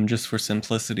just for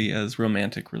simplicity as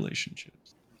romantic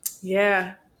relationships.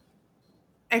 Yeah,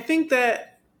 I think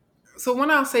that. So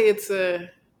when I'll say it's a,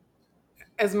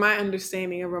 as my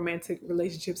understanding of romantic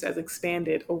relationships has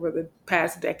expanded over the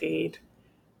past decade,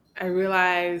 I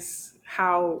realize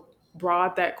how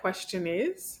broad that question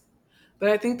is. But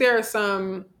I think there are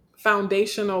some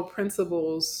foundational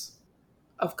principles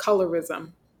of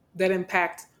colorism that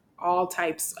impact all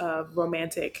types of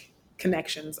romantic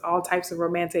connections, all types of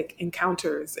romantic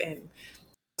encounters and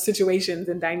situations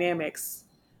and dynamics.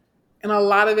 And a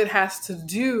lot of it has to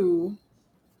do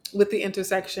with the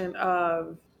intersection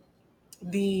of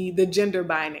the gender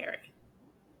binary,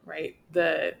 right?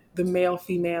 The male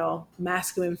female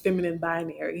masculine feminine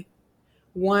binary.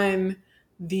 One,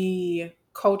 the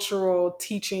cultural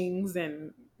teachings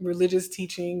and religious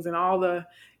teachings and all the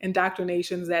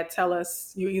indoctrinations that tell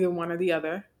us you're either one or the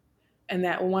other, and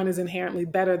that one is inherently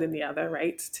better than the other,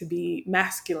 right? To be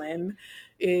masculine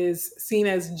is seen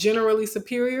as generally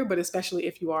superior, but especially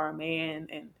if you are a man,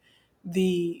 and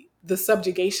the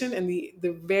subjugation and the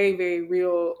very, very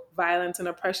real violence and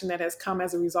oppression that has come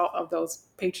as a result of those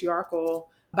patriarchal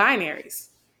binaries.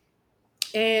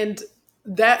 And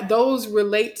that those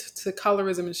relate to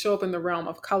colorism and show up in the realm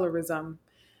of colorism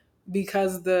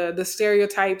because the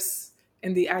stereotypes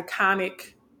and the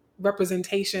iconic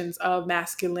representations of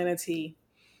masculinity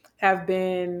have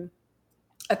been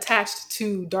attached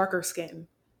to darker skin,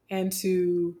 and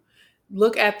to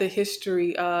look at the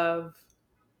history of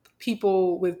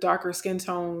people with darker skin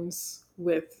tones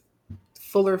with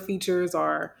fuller features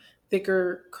or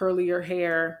thicker curlier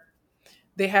hair,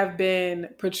 they have been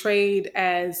portrayed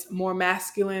as more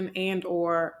masculine and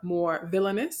or more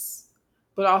villainous,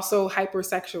 but also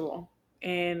hypersexual.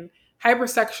 and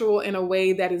hypersexual in a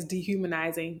way that is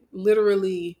dehumanizing.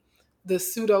 Literally, the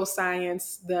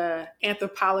pseudoscience, the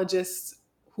anthropologists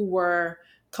who were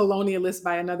colonialists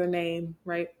by another name,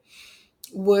 right,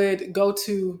 would go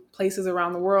to places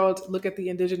around the world, look at the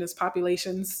indigenous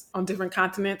populations on different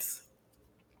continents,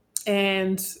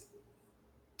 and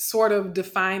sort of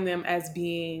define them as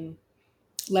being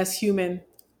less human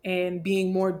and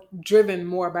being more driven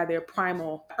more by their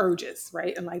primal urges,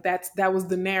 right? And like that was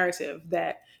the narrative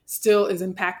that still is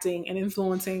impacting and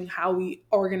influencing how we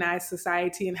organize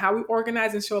society and how we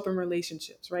organize and show up in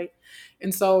relationships, right?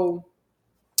 And so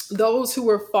those who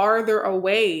were farther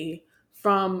away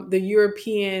from the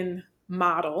European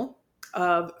model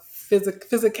of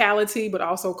physicality, but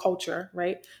also culture,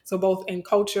 right? So both in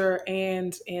culture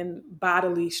and in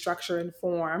bodily structure and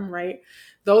form, right?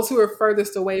 Those who are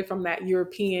furthest away from that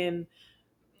European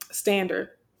standard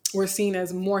were seen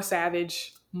as more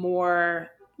savage, more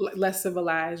less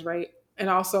civilized, right? And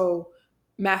also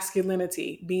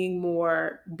masculinity being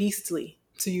more beastly,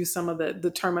 to use some of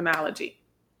the terminology.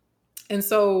 And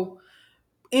so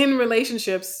in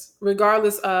relationships,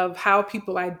 regardless of how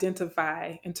people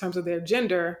identify in terms of their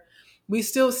gender, we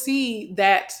still see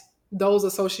that those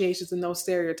associations and those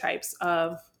stereotypes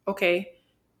of, okay,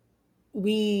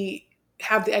 we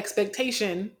have the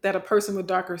expectation that a person with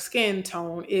darker skin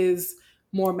tone is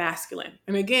more masculine.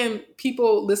 And again,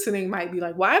 people listening might be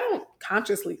like, well, I don't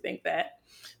consciously think that.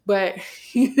 But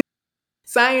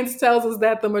science tells us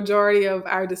that the majority of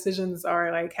our decisions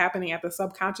are like happening at the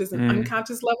subconscious and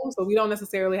unconscious level. So we don't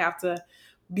necessarily have to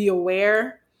be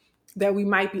aware that we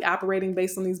might be operating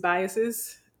based on these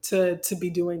biases to be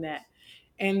doing that.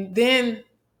 And then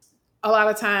a lot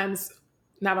of times,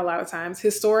 not a lot of times,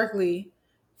 historically,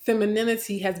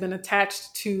 femininity has been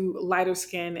attached to lighter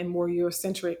skin and more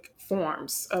Eurocentric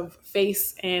forms of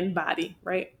face and body,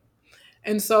 right?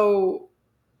 And so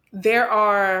there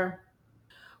are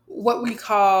what we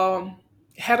call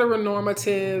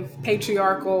heteronormative,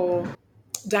 patriarchal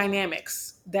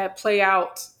dynamics that play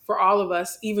out for all of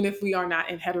us, even if we are not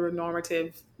in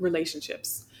heteronormative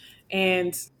relationships.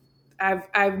 And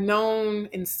I've known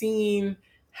and seen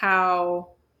how,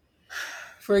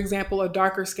 for example, a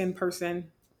darker skinned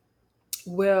person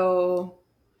will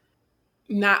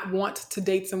not want to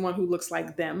date someone who looks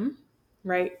like them,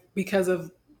 right? Because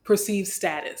of perceived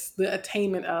status, the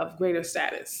attainment of greater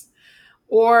status.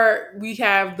 Or we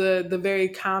have the very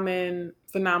common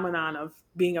phenomenon of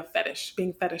being a fetish,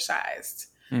 being fetishized.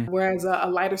 Whereas a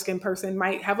lighter skinned person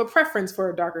might have a preference for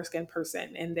a darker skinned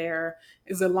person. And there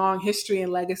is a long history and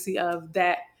legacy of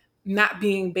that not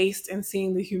being based in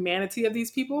seeing the humanity of these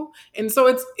people. And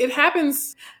so it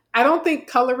happens. I don't think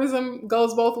colorism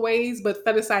goes both ways, but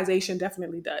fetishization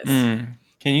definitely does. Can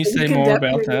you You say can more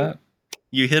about definitely. that?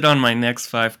 You hit on my next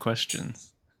 5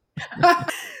 questions.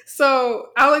 So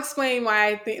I'll explain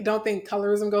why don't think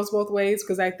colorism goes both ways,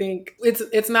 because I think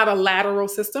it's not a lateral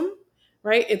system,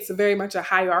 right? It's very much a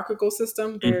hierarchical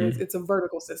system. It's a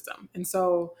vertical system, and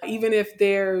so even if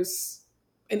there's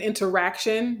an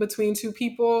interaction between two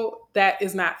people, that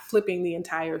is not flipping the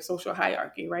entire social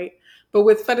hierarchy, right? But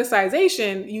with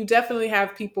fetishization, you definitely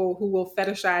have people who will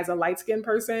fetishize a light skinned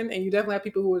person, and you definitely have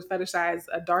people who will fetishize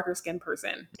a darker skinned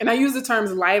person. And I use the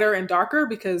terms lighter and darker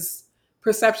because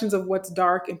perceptions of what's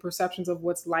dark and perceptions of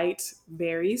what's light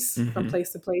varies from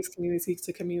place to place, community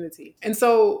to community. And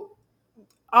so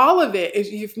all of it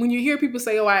is, when you hear people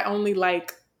say, oh, I only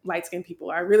like light skinned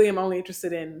people, I really am only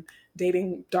interested in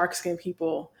dating dark skinned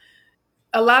people,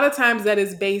 a lot of times that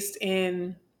is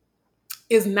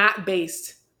not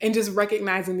based in just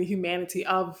recognizing the humanity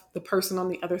of the person on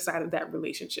the other side of that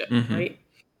relationship, right?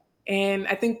 And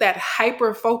I think that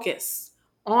hyper focus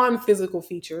on physical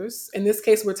features, in this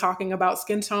case, we're talking about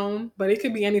skin tone, but it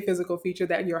could be any physical feature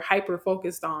that you're hyper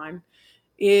focused on,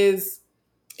 is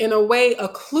in a way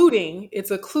obscuring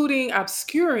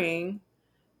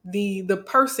the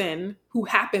person who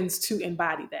happens to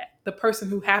embody that, the person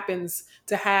who happens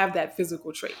to have that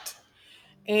physical trait.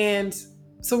 And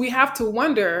so we have to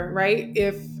wonder, right?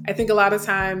 If I think a lot of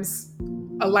times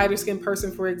a lighter skinned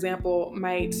person, for example,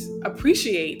 might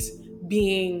appreciate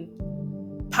being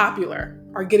popular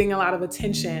or getting a lot of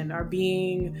attention or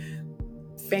being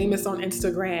famous on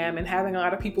Instagram and having a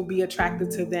lot of people be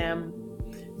attracted to them.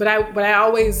 But I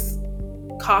always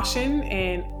caution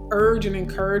and urge and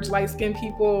encourage lighter skinned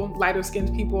people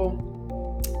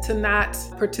to not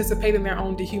participate in their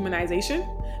own dehumanization.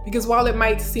 Because while it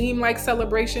might seem like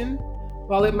celebration,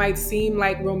 while it might seem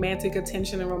like romantic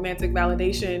attention and romantic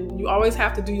validation, you always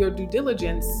have to do your due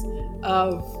diligence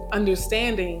of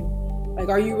understanding, like,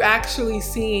 are you actually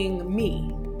seeing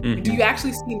me? Do you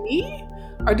actually see me?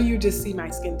 Or do you just see my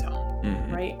skin tone?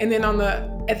 Mm-hmm. right? And then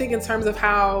I think in terms of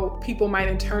how people might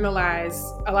internalize,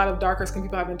 a lot of darker skinned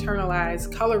people have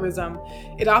internalized colorism,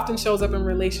 it often shows up in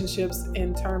relationships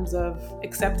in terms of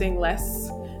accepting less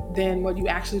than what you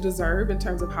actually deserve in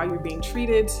terms of how you're being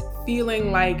treated,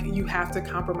 feeling like you have to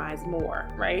compromise more,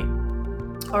 right?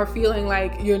 Or feeling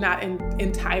like you're not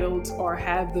entitled or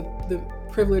have the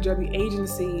privilege or the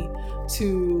agency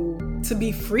to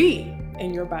be free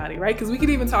in your body, right? Because we could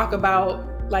even talk about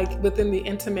like within the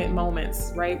intimate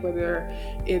moments, right? Whether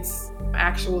it's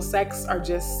actual sex or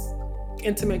just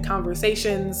intimate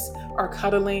conversations or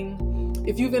cuddling.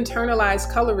 If you've internalized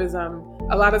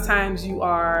colorism, a lot of times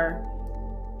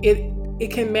it it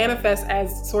can manifest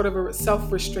as sort of a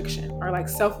self-restriction or like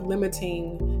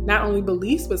self-limiting not only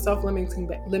beliefs but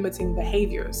self-limiting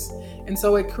behaviors, and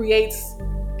so it creates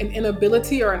an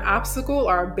inability or an obstacle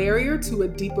or a barrier to a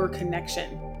deeper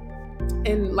connection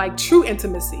and like true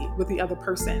intimacy with the other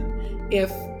person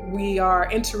if we are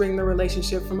entering the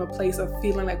relationship from a place of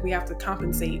feeling like we have to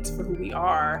compensate for who we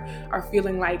are, or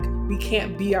feeling like we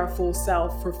can't be our full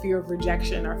self for fear of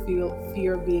rejection or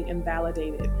fear of being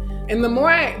invalidated. And the more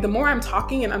I'm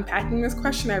talking and unpacking this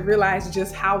question, I realize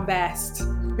just how vast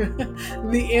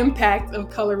the impact of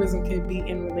colorism can be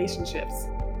in relationships.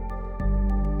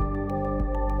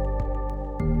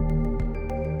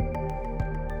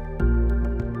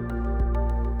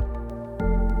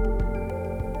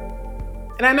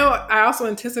 And I know I also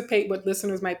anticipate what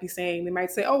listeners might be saying. They might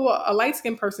say, oh, well, a light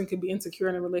skinned person could be insecure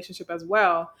in a relationship as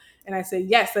well. And I say,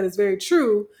 yes, that is very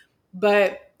true.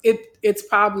 But it's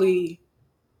probably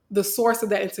the source of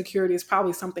that insecurity is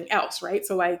probably something else, right?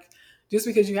 So, like, just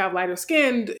because you have lighter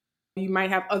skinned, you might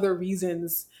have other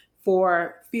reasons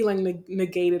for feeling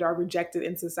negated or rejected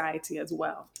in society as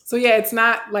well. So, yeah, it's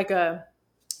not like a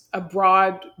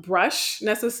broad brush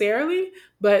necessarily,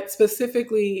 but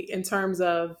specifically in terms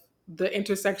of the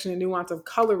intersection and nuance of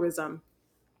colorism,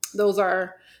 those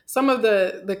are some of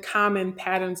the common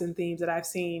patterns and themes that I've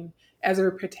seen as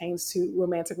it pertains to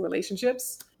romantic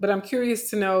relationships. But I'm curious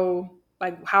to know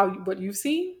like how what you've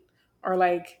seen or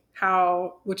like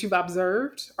how what you've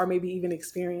observed or maybe even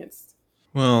experienced.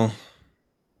 Well,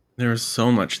 there's so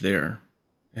much there.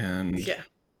 And Yeah.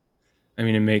 I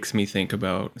mean, it makes me think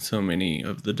about so many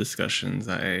of the discussions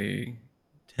I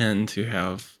tend to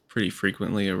have pretty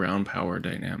frequently around power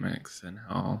dynamics and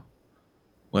how,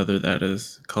 whether that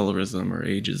is colorism or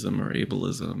ageism or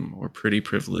ableism or pretty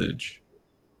privilege,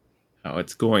 how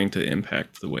it's going to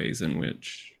impact the ways in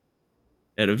which,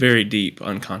 at a very deep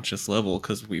unconscious level,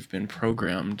 because we've been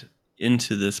programmed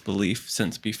into this belief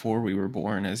since before we were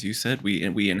born. As you said,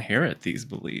 we inherit these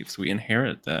beliefs. We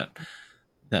inherit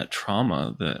that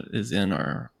trauma that is in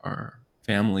our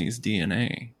family's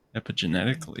DNA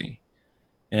epigenetically.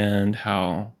 And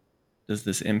how does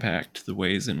this impact the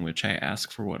ways in which I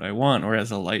ask for what I want, or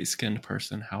as a light skinned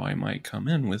person, how I might come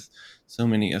in with so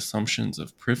many assumptions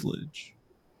of privilege?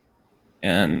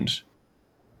 And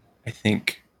I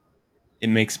think it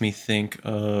makes me think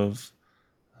of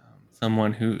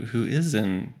someone who is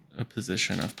in a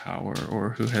position of power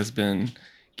or who has been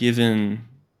given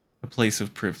a place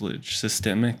of privilege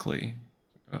systemically,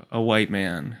 a white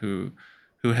man who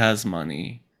has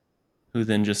money, who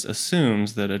then just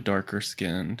assumes that a darker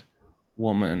skinned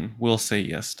woman will say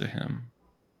yes to him.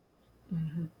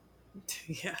 Mm-hmm.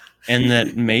 Yeah. And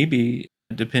that maybe,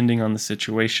 depending on the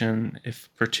situation, if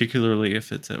particularly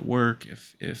if it's at work,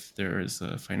 if there is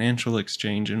a financial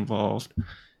exchange involved,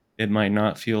 it might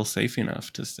not feel safe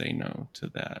enough to say no to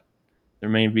that. There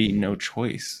may be no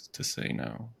choice to say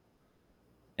no.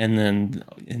 And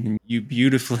you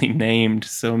beautifully named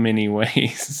so many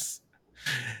ways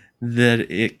that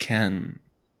it can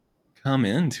come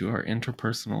into our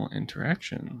interpersonal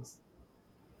interactions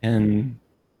and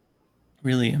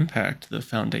really impact the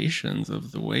foundations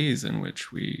of the ways in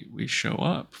which we show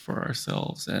up for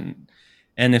ourselves. And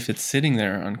if it's sitting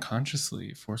there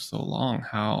unconsciously for so long,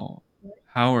 how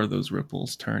are those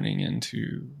ripples turning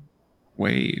into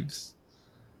waves,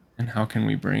 and how can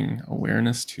we bring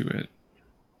awareness to it?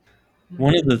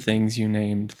 One of Mm-hmm. the things you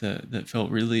named that felt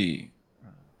really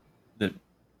that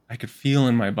I could feel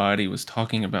in my body was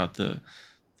talking about the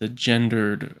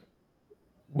gendered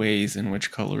ways in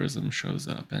which colorism shows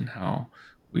up, and how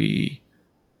we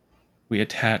we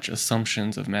attach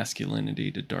assumptions of masculinity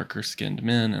to darker skinned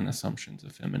men and assumptions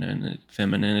of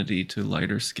femininity to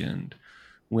lighter skinned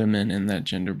women in that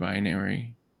gender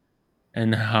binary,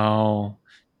 and how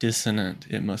dissonant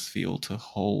it must feel to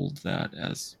hold that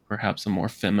as perhaps a more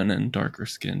feminine, darker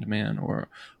skinned man, or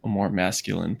a more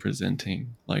masculine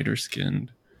presenting, lighter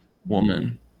skinned Mm-hmm.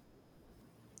 woman.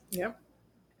 Yep.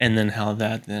 And then how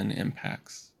that then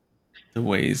impacts the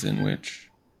ways in which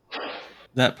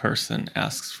that person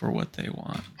asks for what they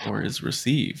want or is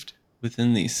received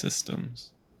within these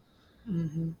systems.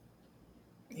 Hmm.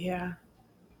 Yeah.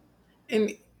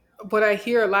 And what I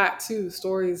hear a lot too,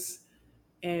 stories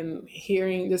and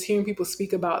hearing people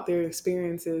speak about their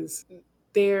experiences.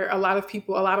 There, a lot of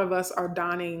people, a lot of us are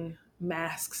donning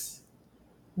masks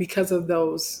because of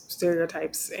those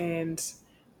stereotypes and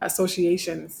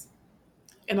associations.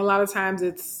 And a lot of times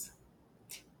it's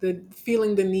the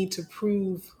feeling the need to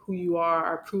prove who you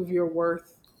are or prove your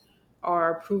worth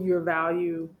or prove your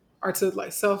value or to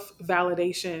like self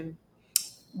validation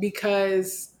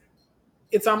because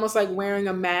it's almost like wearing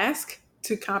a mask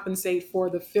to compensate for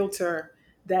the filter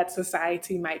that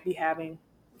society might be having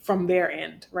from their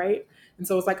end, right? And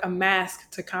so it's like a mask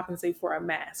to compensate for a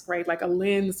mask, right? Like a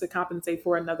lens to compensate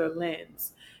for another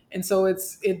lens. And so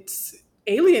it's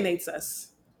alienates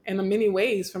us in many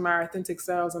ways from our authentic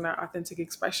selves and our authentic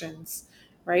expressions,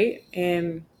 right?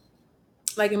 And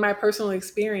like in my personal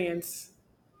experience,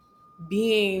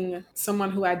 being someone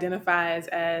who identifies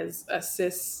as a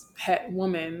cis het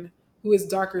woman who is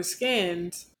darker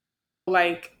skinned,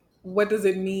 like, what does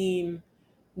it mean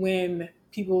when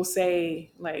people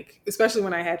say, like, especially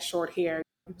when I had short hair,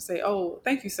 people say, "Oh,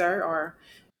 thank you, sir," or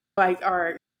like,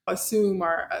 or assume,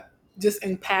 or just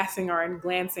in passing or in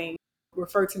glancing,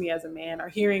 refer to me as a man, or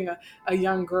hearing a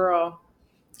young girl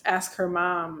ask her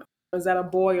mom, "Is that a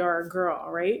boy or a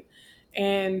girl?" Right?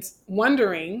 And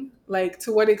wondering, like,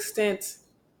 to what extent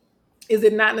is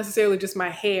it not necessarily just my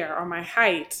hair or my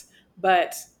height,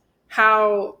 but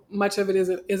how much of it is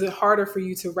it harder for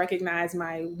you to recognize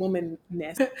my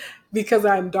womanness because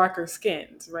I'm darker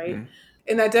skinned, right? Mm.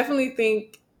 And I definitely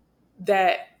think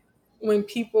that when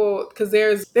people, because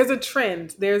there's a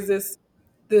trend, there's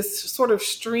this sort of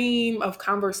stream of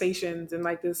conversations and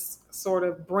like this sort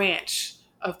of branch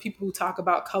of people who talk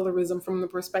about colorism from the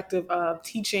perspective of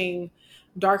teaching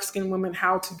dark skinned women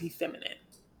how to be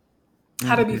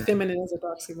Mhm. feminine as a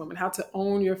dark skinned woman, how to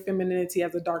own your femininity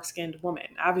as a dark skinned woman.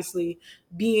 Obviously,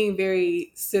 being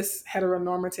very cis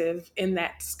heteronormative in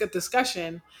that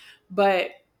discussion,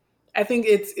 but I think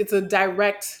it's a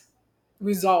direct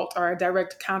result or a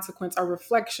direct consequence or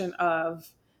reflection of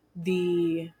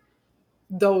the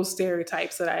those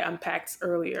stereotypes that I unpacked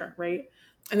earlier, right?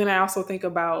 And then I also think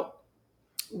about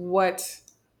what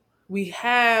we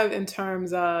have in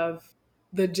terms of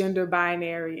the gender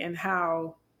binary and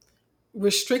how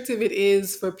restrictive it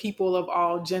is for people of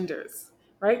all genders,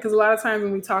 right? Because a lot of times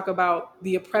when we talk about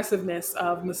the oppressiveness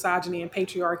of misogyny and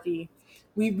patriarchy,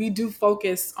 we do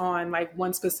focus on like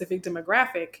one specific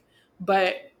demographic.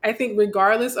 But I think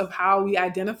regardless of how we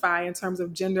identify in terms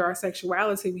of gender or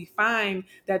sexuality, we find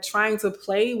that trying to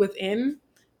play within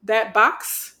that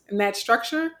box and that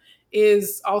structure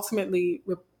is ultimately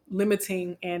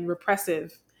limiting and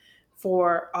repressive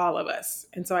for all of us.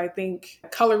 And so I think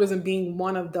colorism being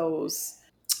one of those,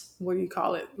 what do you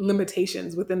call it,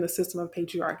 limitations within the system of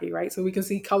patriarchy, right? So we can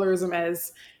see colorism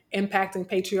as impacting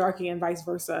patriarchy and vice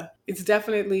versa. It's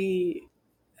definitely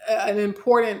an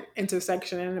important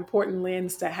intersection and an important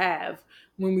lens to have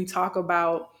when we talk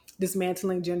about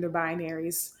dismantling gender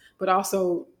binaries, but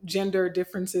also gender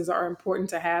differences are important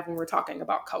to have when we're talking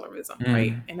about colorism,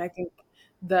 right? Mm. And I think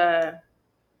the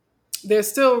there's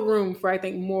still room for, I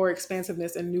think, more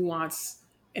expansiveness and nuance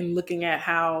in looking at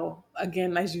how,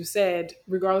 again, as you said,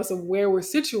 regardless of where we're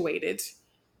situated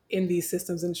in these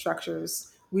systems and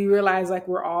structures, we realize like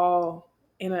we're all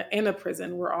in a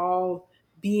prison. We're all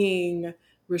being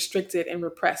restricted and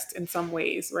repressed in some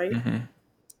ways, right? Mhm.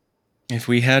 If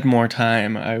we had more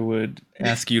time, I would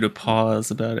ask you to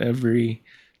pause about every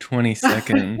 20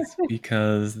 seconds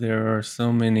because there are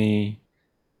so many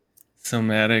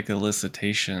somatic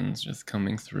elicitations just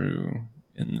coming through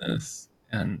in this.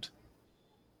 And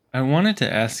I wanted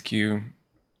to ask you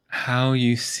how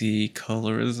you see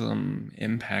colorism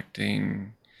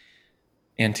impacting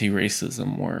anti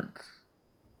racism work.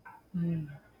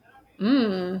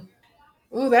 Mm.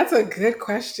 Oh, that's a good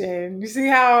question. You see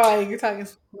how like you're talking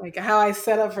like how I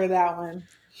set up for that one.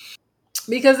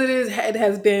 Because it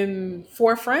has been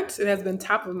forefront, it has been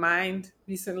top of mind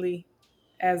recently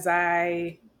as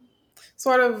I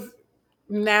sort of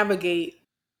navigate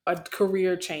a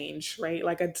career change, right?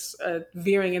 Like a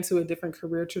veering into a different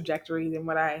career trajectory than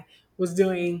what I was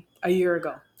doing a year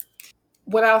ago.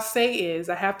 What I'll say is,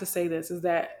 I have to say this, is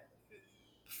that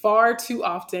far too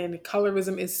often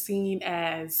colorism is seen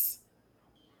as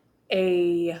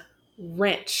a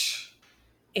wrench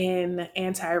in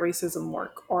anti racism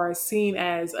work, or is seen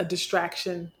as a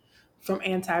distraction from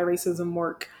anti racism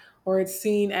work, or it's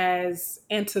seen as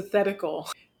antithetical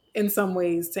in some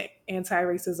ways to anti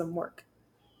racism work.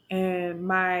 And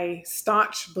my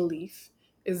staunch belief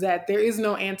is that there is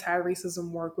no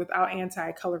anti-racism work without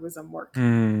anti-colorism work.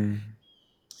 Mm.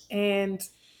 And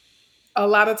a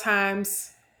lot of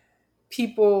times,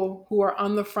 people who are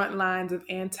on the front lines of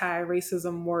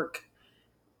anti-racism work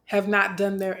have not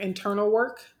done their internal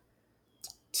work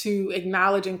to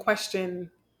acknowledge and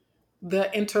question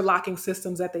the interlocking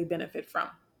systems that they benefit from,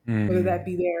 whether that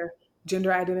be Mm. their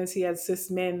gender identity as cis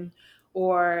men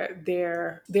or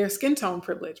their skin tone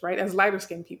privilege, right, as lighter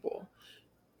skinned people,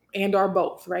 and or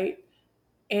both, right?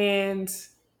 And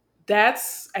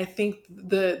that's, I think,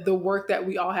 the work that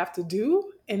we all have to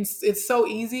do. And it's so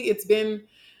easy. It's been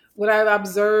what I've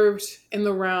observed in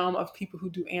the realm of people who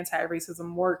do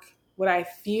anti-racism work. What I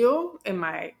feel in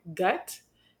my gut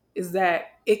is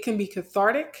that it can be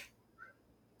cathartic,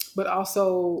 but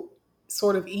also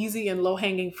sort of easy and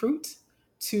low-hanging fruit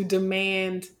to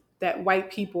demand that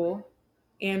white people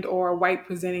and or white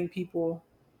presenting people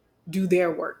do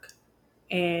their work,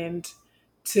 and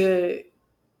to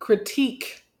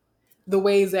critique the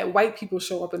ways that white people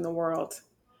show up in the world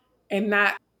and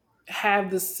not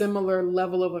have the similar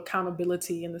level of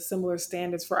accountability and the similar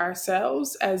standards for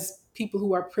ourselves as people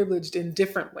who are privileged in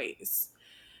different ways.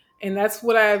 And that's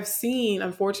what I've seen,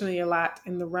 unfortunately, a lot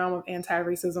in the realm of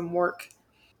anti-racism work,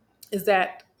 is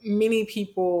that many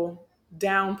people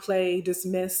downplay,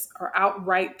 dismiss, or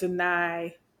outright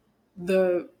deny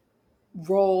the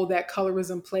role that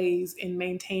colorism plays in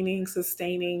maintaining,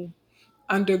 sustaining,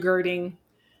 undergirding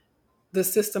the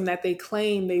system that they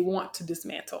claim they want to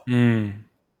dismantle. Mm.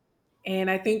 And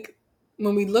I think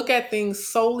when we look at things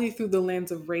solely through the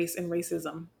lens of race and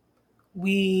racism,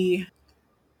 we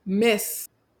miss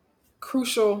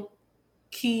crucial,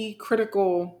 key,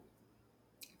 critical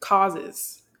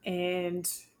causes and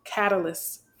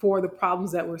catalysts for the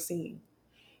problems that we're seeing.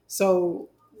 So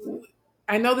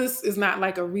I know this is not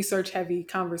like a research heavy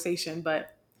conversation,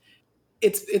 but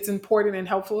it's important and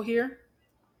helpful here.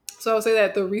 So I would say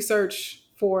that the research,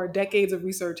 for decades of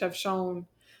research, have shown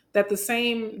that the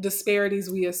same disparities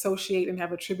we associate and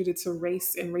have attributed to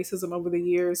race and racism over the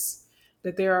years,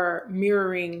 that there are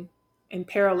mirroring and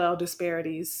parallel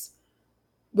disparities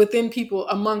within people,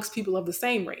 amongst people of the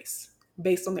same race,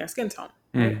 based on their skin tone,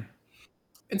 right? Mm.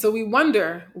 And so we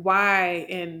wonder why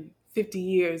in 50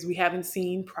 years we haven't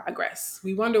seen progress.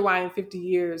 We wonder why in 50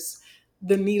 years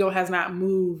the needle has not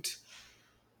moved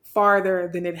farther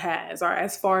than it has, or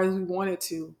as far as we want it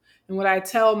to. And what I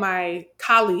tell my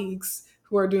colleagues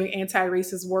who are doing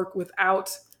anti-racist work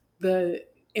without the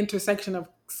intersection of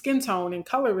skin tone and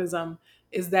colorism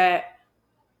is that,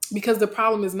 because the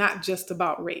problem is not just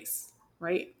about race,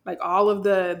 right? Like all of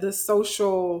the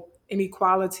social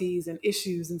inequalities and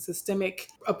issues and systemic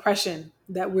oppression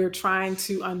that we're trying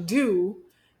to undo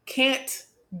can't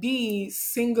be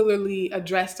singularly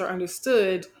addressed or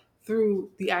understood through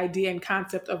the idea and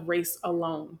concept of race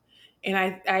alone. And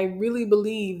I really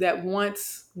believe that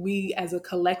once we as a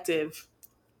collective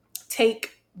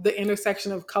take the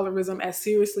intersection of colorism as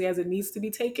seriously as it needs to be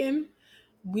taken,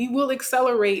 we will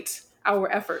accelerate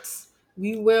our efforts.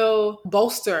 We will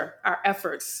bolster our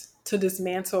efforts to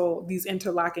dismantle these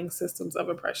interlocking systems of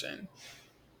oppression.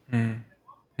 Mm.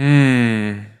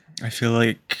 Mm. I feel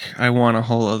like I want a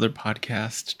whole other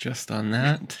podcast just on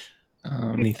that.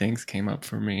 Many things came up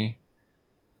for me.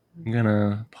 I'm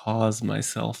gonna pause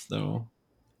myself though,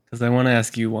 because I want to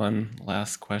ask you one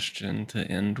last question to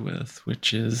end with,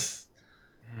 which is,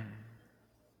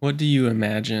 what do you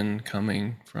imagine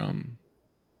coming from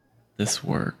this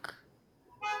work?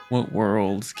 What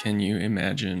worlds can you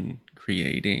imagine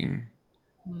creating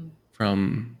Mm.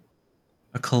 from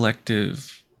a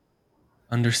collective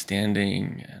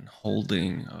understanding and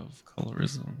holding of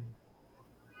colorism?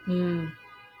 Mm.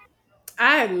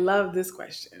 I love this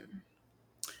question.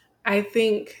 I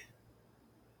think,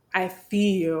 I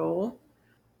feel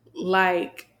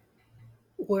like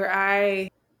where I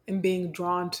am being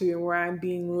drawn to and where I'm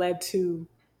being led to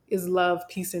is love,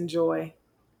 peace, and joy.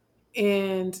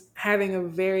 And having a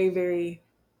very, very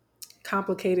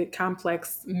complicated,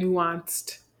 complex,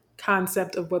 nuanced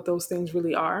concept of what those things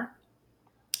really are.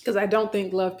 Because I don't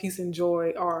think love, peace, and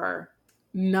joy are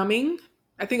numbing.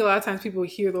 I think a lot of times people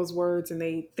hear those words and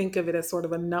they think of it as sort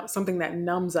of something that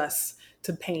numbs us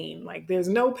to pain. Like there's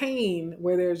no pain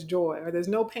where there's joy, or there's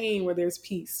no pain where there's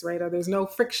peace, right? Or there's no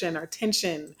friction or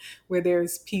tension where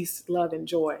there's peace, love, and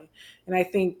joy. And I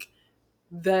think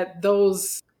that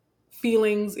those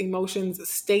feelings, emotions,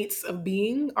 states of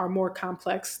being are more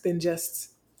complex than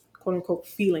just quote unquote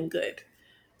feeling good.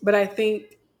 But I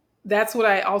think that's what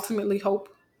I ultimately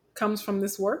hope comes from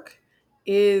this work,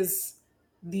 is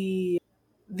the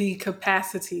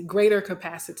capacity, greater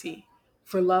capacity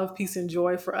for love, peace, and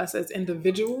joy for us as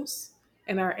individuals,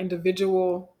 in our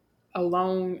individual,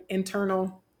 alone,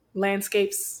 internal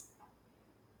landscapes,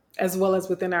 as well as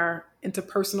within our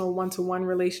interpersonal one to one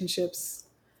relationships,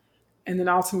 and then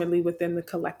ultimately within the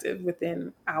collective,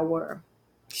 within our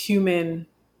human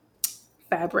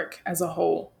fabric as a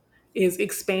whole, is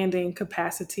expanding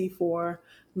capacity for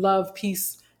love,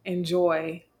 peace, and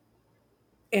joy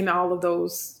in all of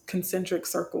those concentric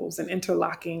circles and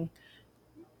interlocking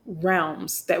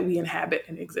realms that we inhabit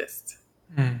and exist.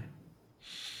 Hmm.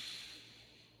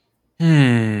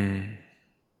 Hmm.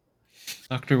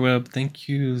 Dr. Webb, thank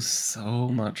you so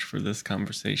much for this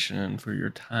conversation, for your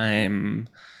time,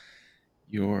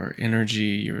 your energy,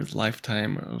 your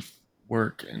lifetime of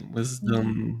work and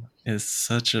wisdom is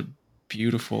such a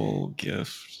beautiful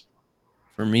gift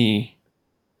for me.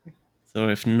 So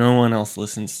if no one else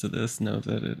listens to this, know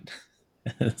that it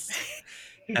has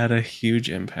had a huge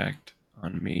impact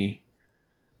on me.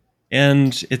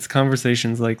 And it's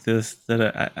conversations like this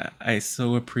that I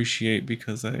so appreciate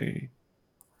because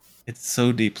it's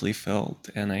so deeply felt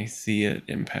and I see it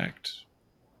impact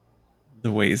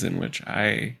the ways in which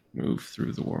I move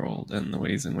through the world and the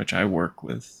ways in which I work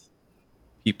with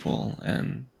people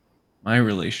and my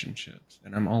relationships.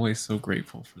 And I'm always so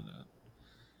grateful for that.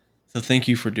 So thank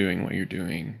you for doing what you're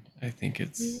doing. I think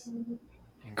it's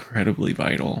incredibly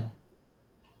vital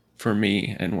for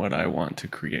me and what I want to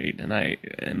create. And I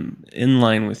am in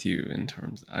line with you in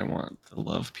terms I want the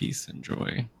love, peace, and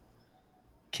joy.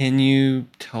 Can you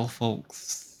tell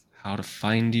folks how to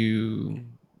find you,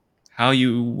 how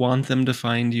you want them to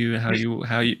find you, how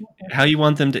you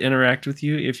want them to interact with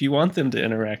you if you want them to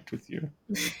interact with you?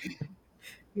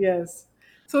 Yes.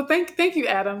 So thank you,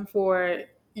 Adam, for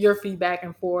your feedback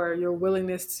and for your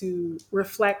willingness to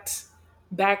reflect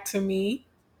back to me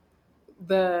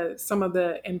the some of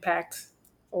the impact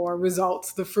or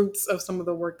results, the fruits of some of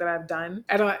the work that I've done.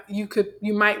 I don't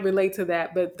you might relate to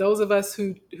that, but those of us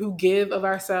who give of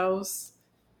ourselves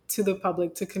to the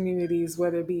public, to communities,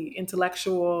 whether it be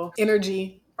intellectual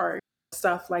energy or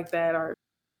stuff like that, or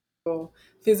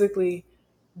physically,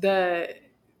 the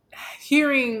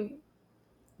hearing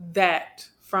that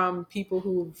from people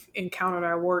who've encountered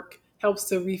our work helps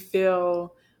to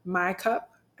refill my cup,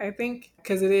 I think,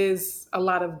 because it is a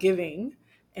lot of giving,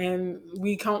 and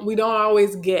we don't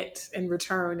always get in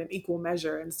return in equal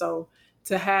measure. And so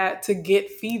to get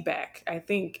feedback, I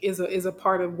think, is a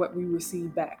part of what we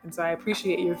receive back. And so I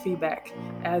appreciate your feedback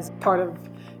as part of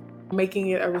making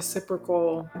it a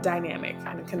reciprocal dynamic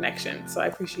and a connection. So I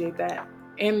appreciate that.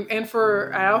 And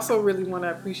for I also really want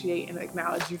to appreciate and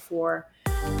acknowledge you for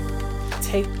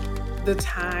take the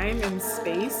time and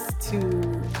space to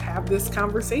have this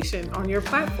conversation on your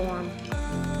platform.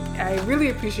 I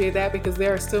really appreciate that because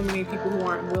there are still many people who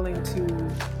aren't willing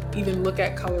to even look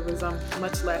at colorism,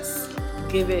 much less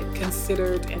give it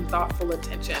considered and thoughtful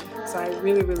attention. So I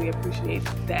really, really appreciate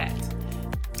that.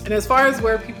 And as far as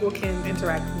where people can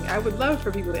interact with me, I would love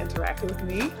for people to interact with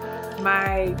me.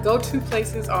 My go-to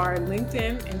places are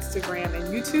LinkedIn, Instagram,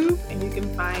 and YouTube, and you can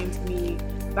find me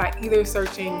by either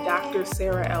searching Dr.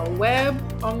 Sarah L. Webb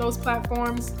on those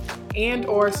platforms and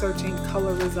or searching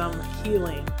Colorism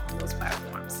Healing on those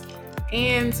platforms.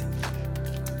 And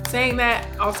saying that,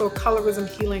 also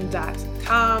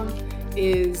colorismhealing.com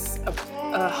is a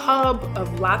hub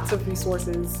of lots of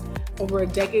resources, over a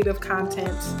decade of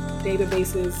content,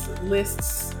 databases,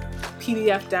 lists,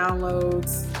 PDF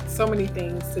downloads, so many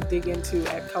things to dig into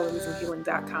at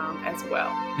colorismhealing.com as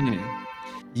well.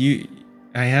 You,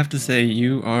 I have to say,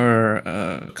 you are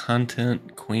a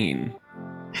content queen.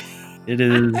 It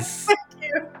is.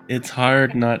 It's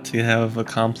hard not to have a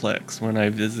complex when I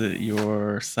visit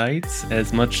your sites.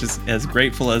 As much as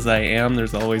grateful as I am,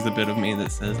 there's always a bit of me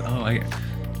that says, "Oh, I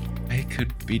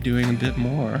could be doing a bit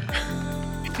more,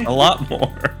 a lot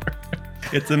more."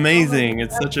 It's amazing.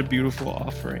 It's such a beautiful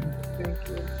offering. Thank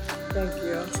you.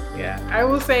 Yeah, I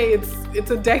will say it's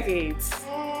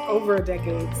over a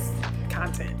decade's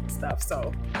content stuff.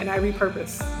 So, and I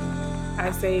repurpose.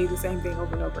 I say the same thing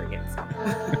over and over again. So.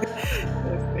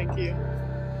 Yes, thank you.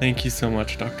 Thank you so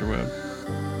much, Dr. Webb.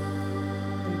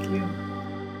 Thank you.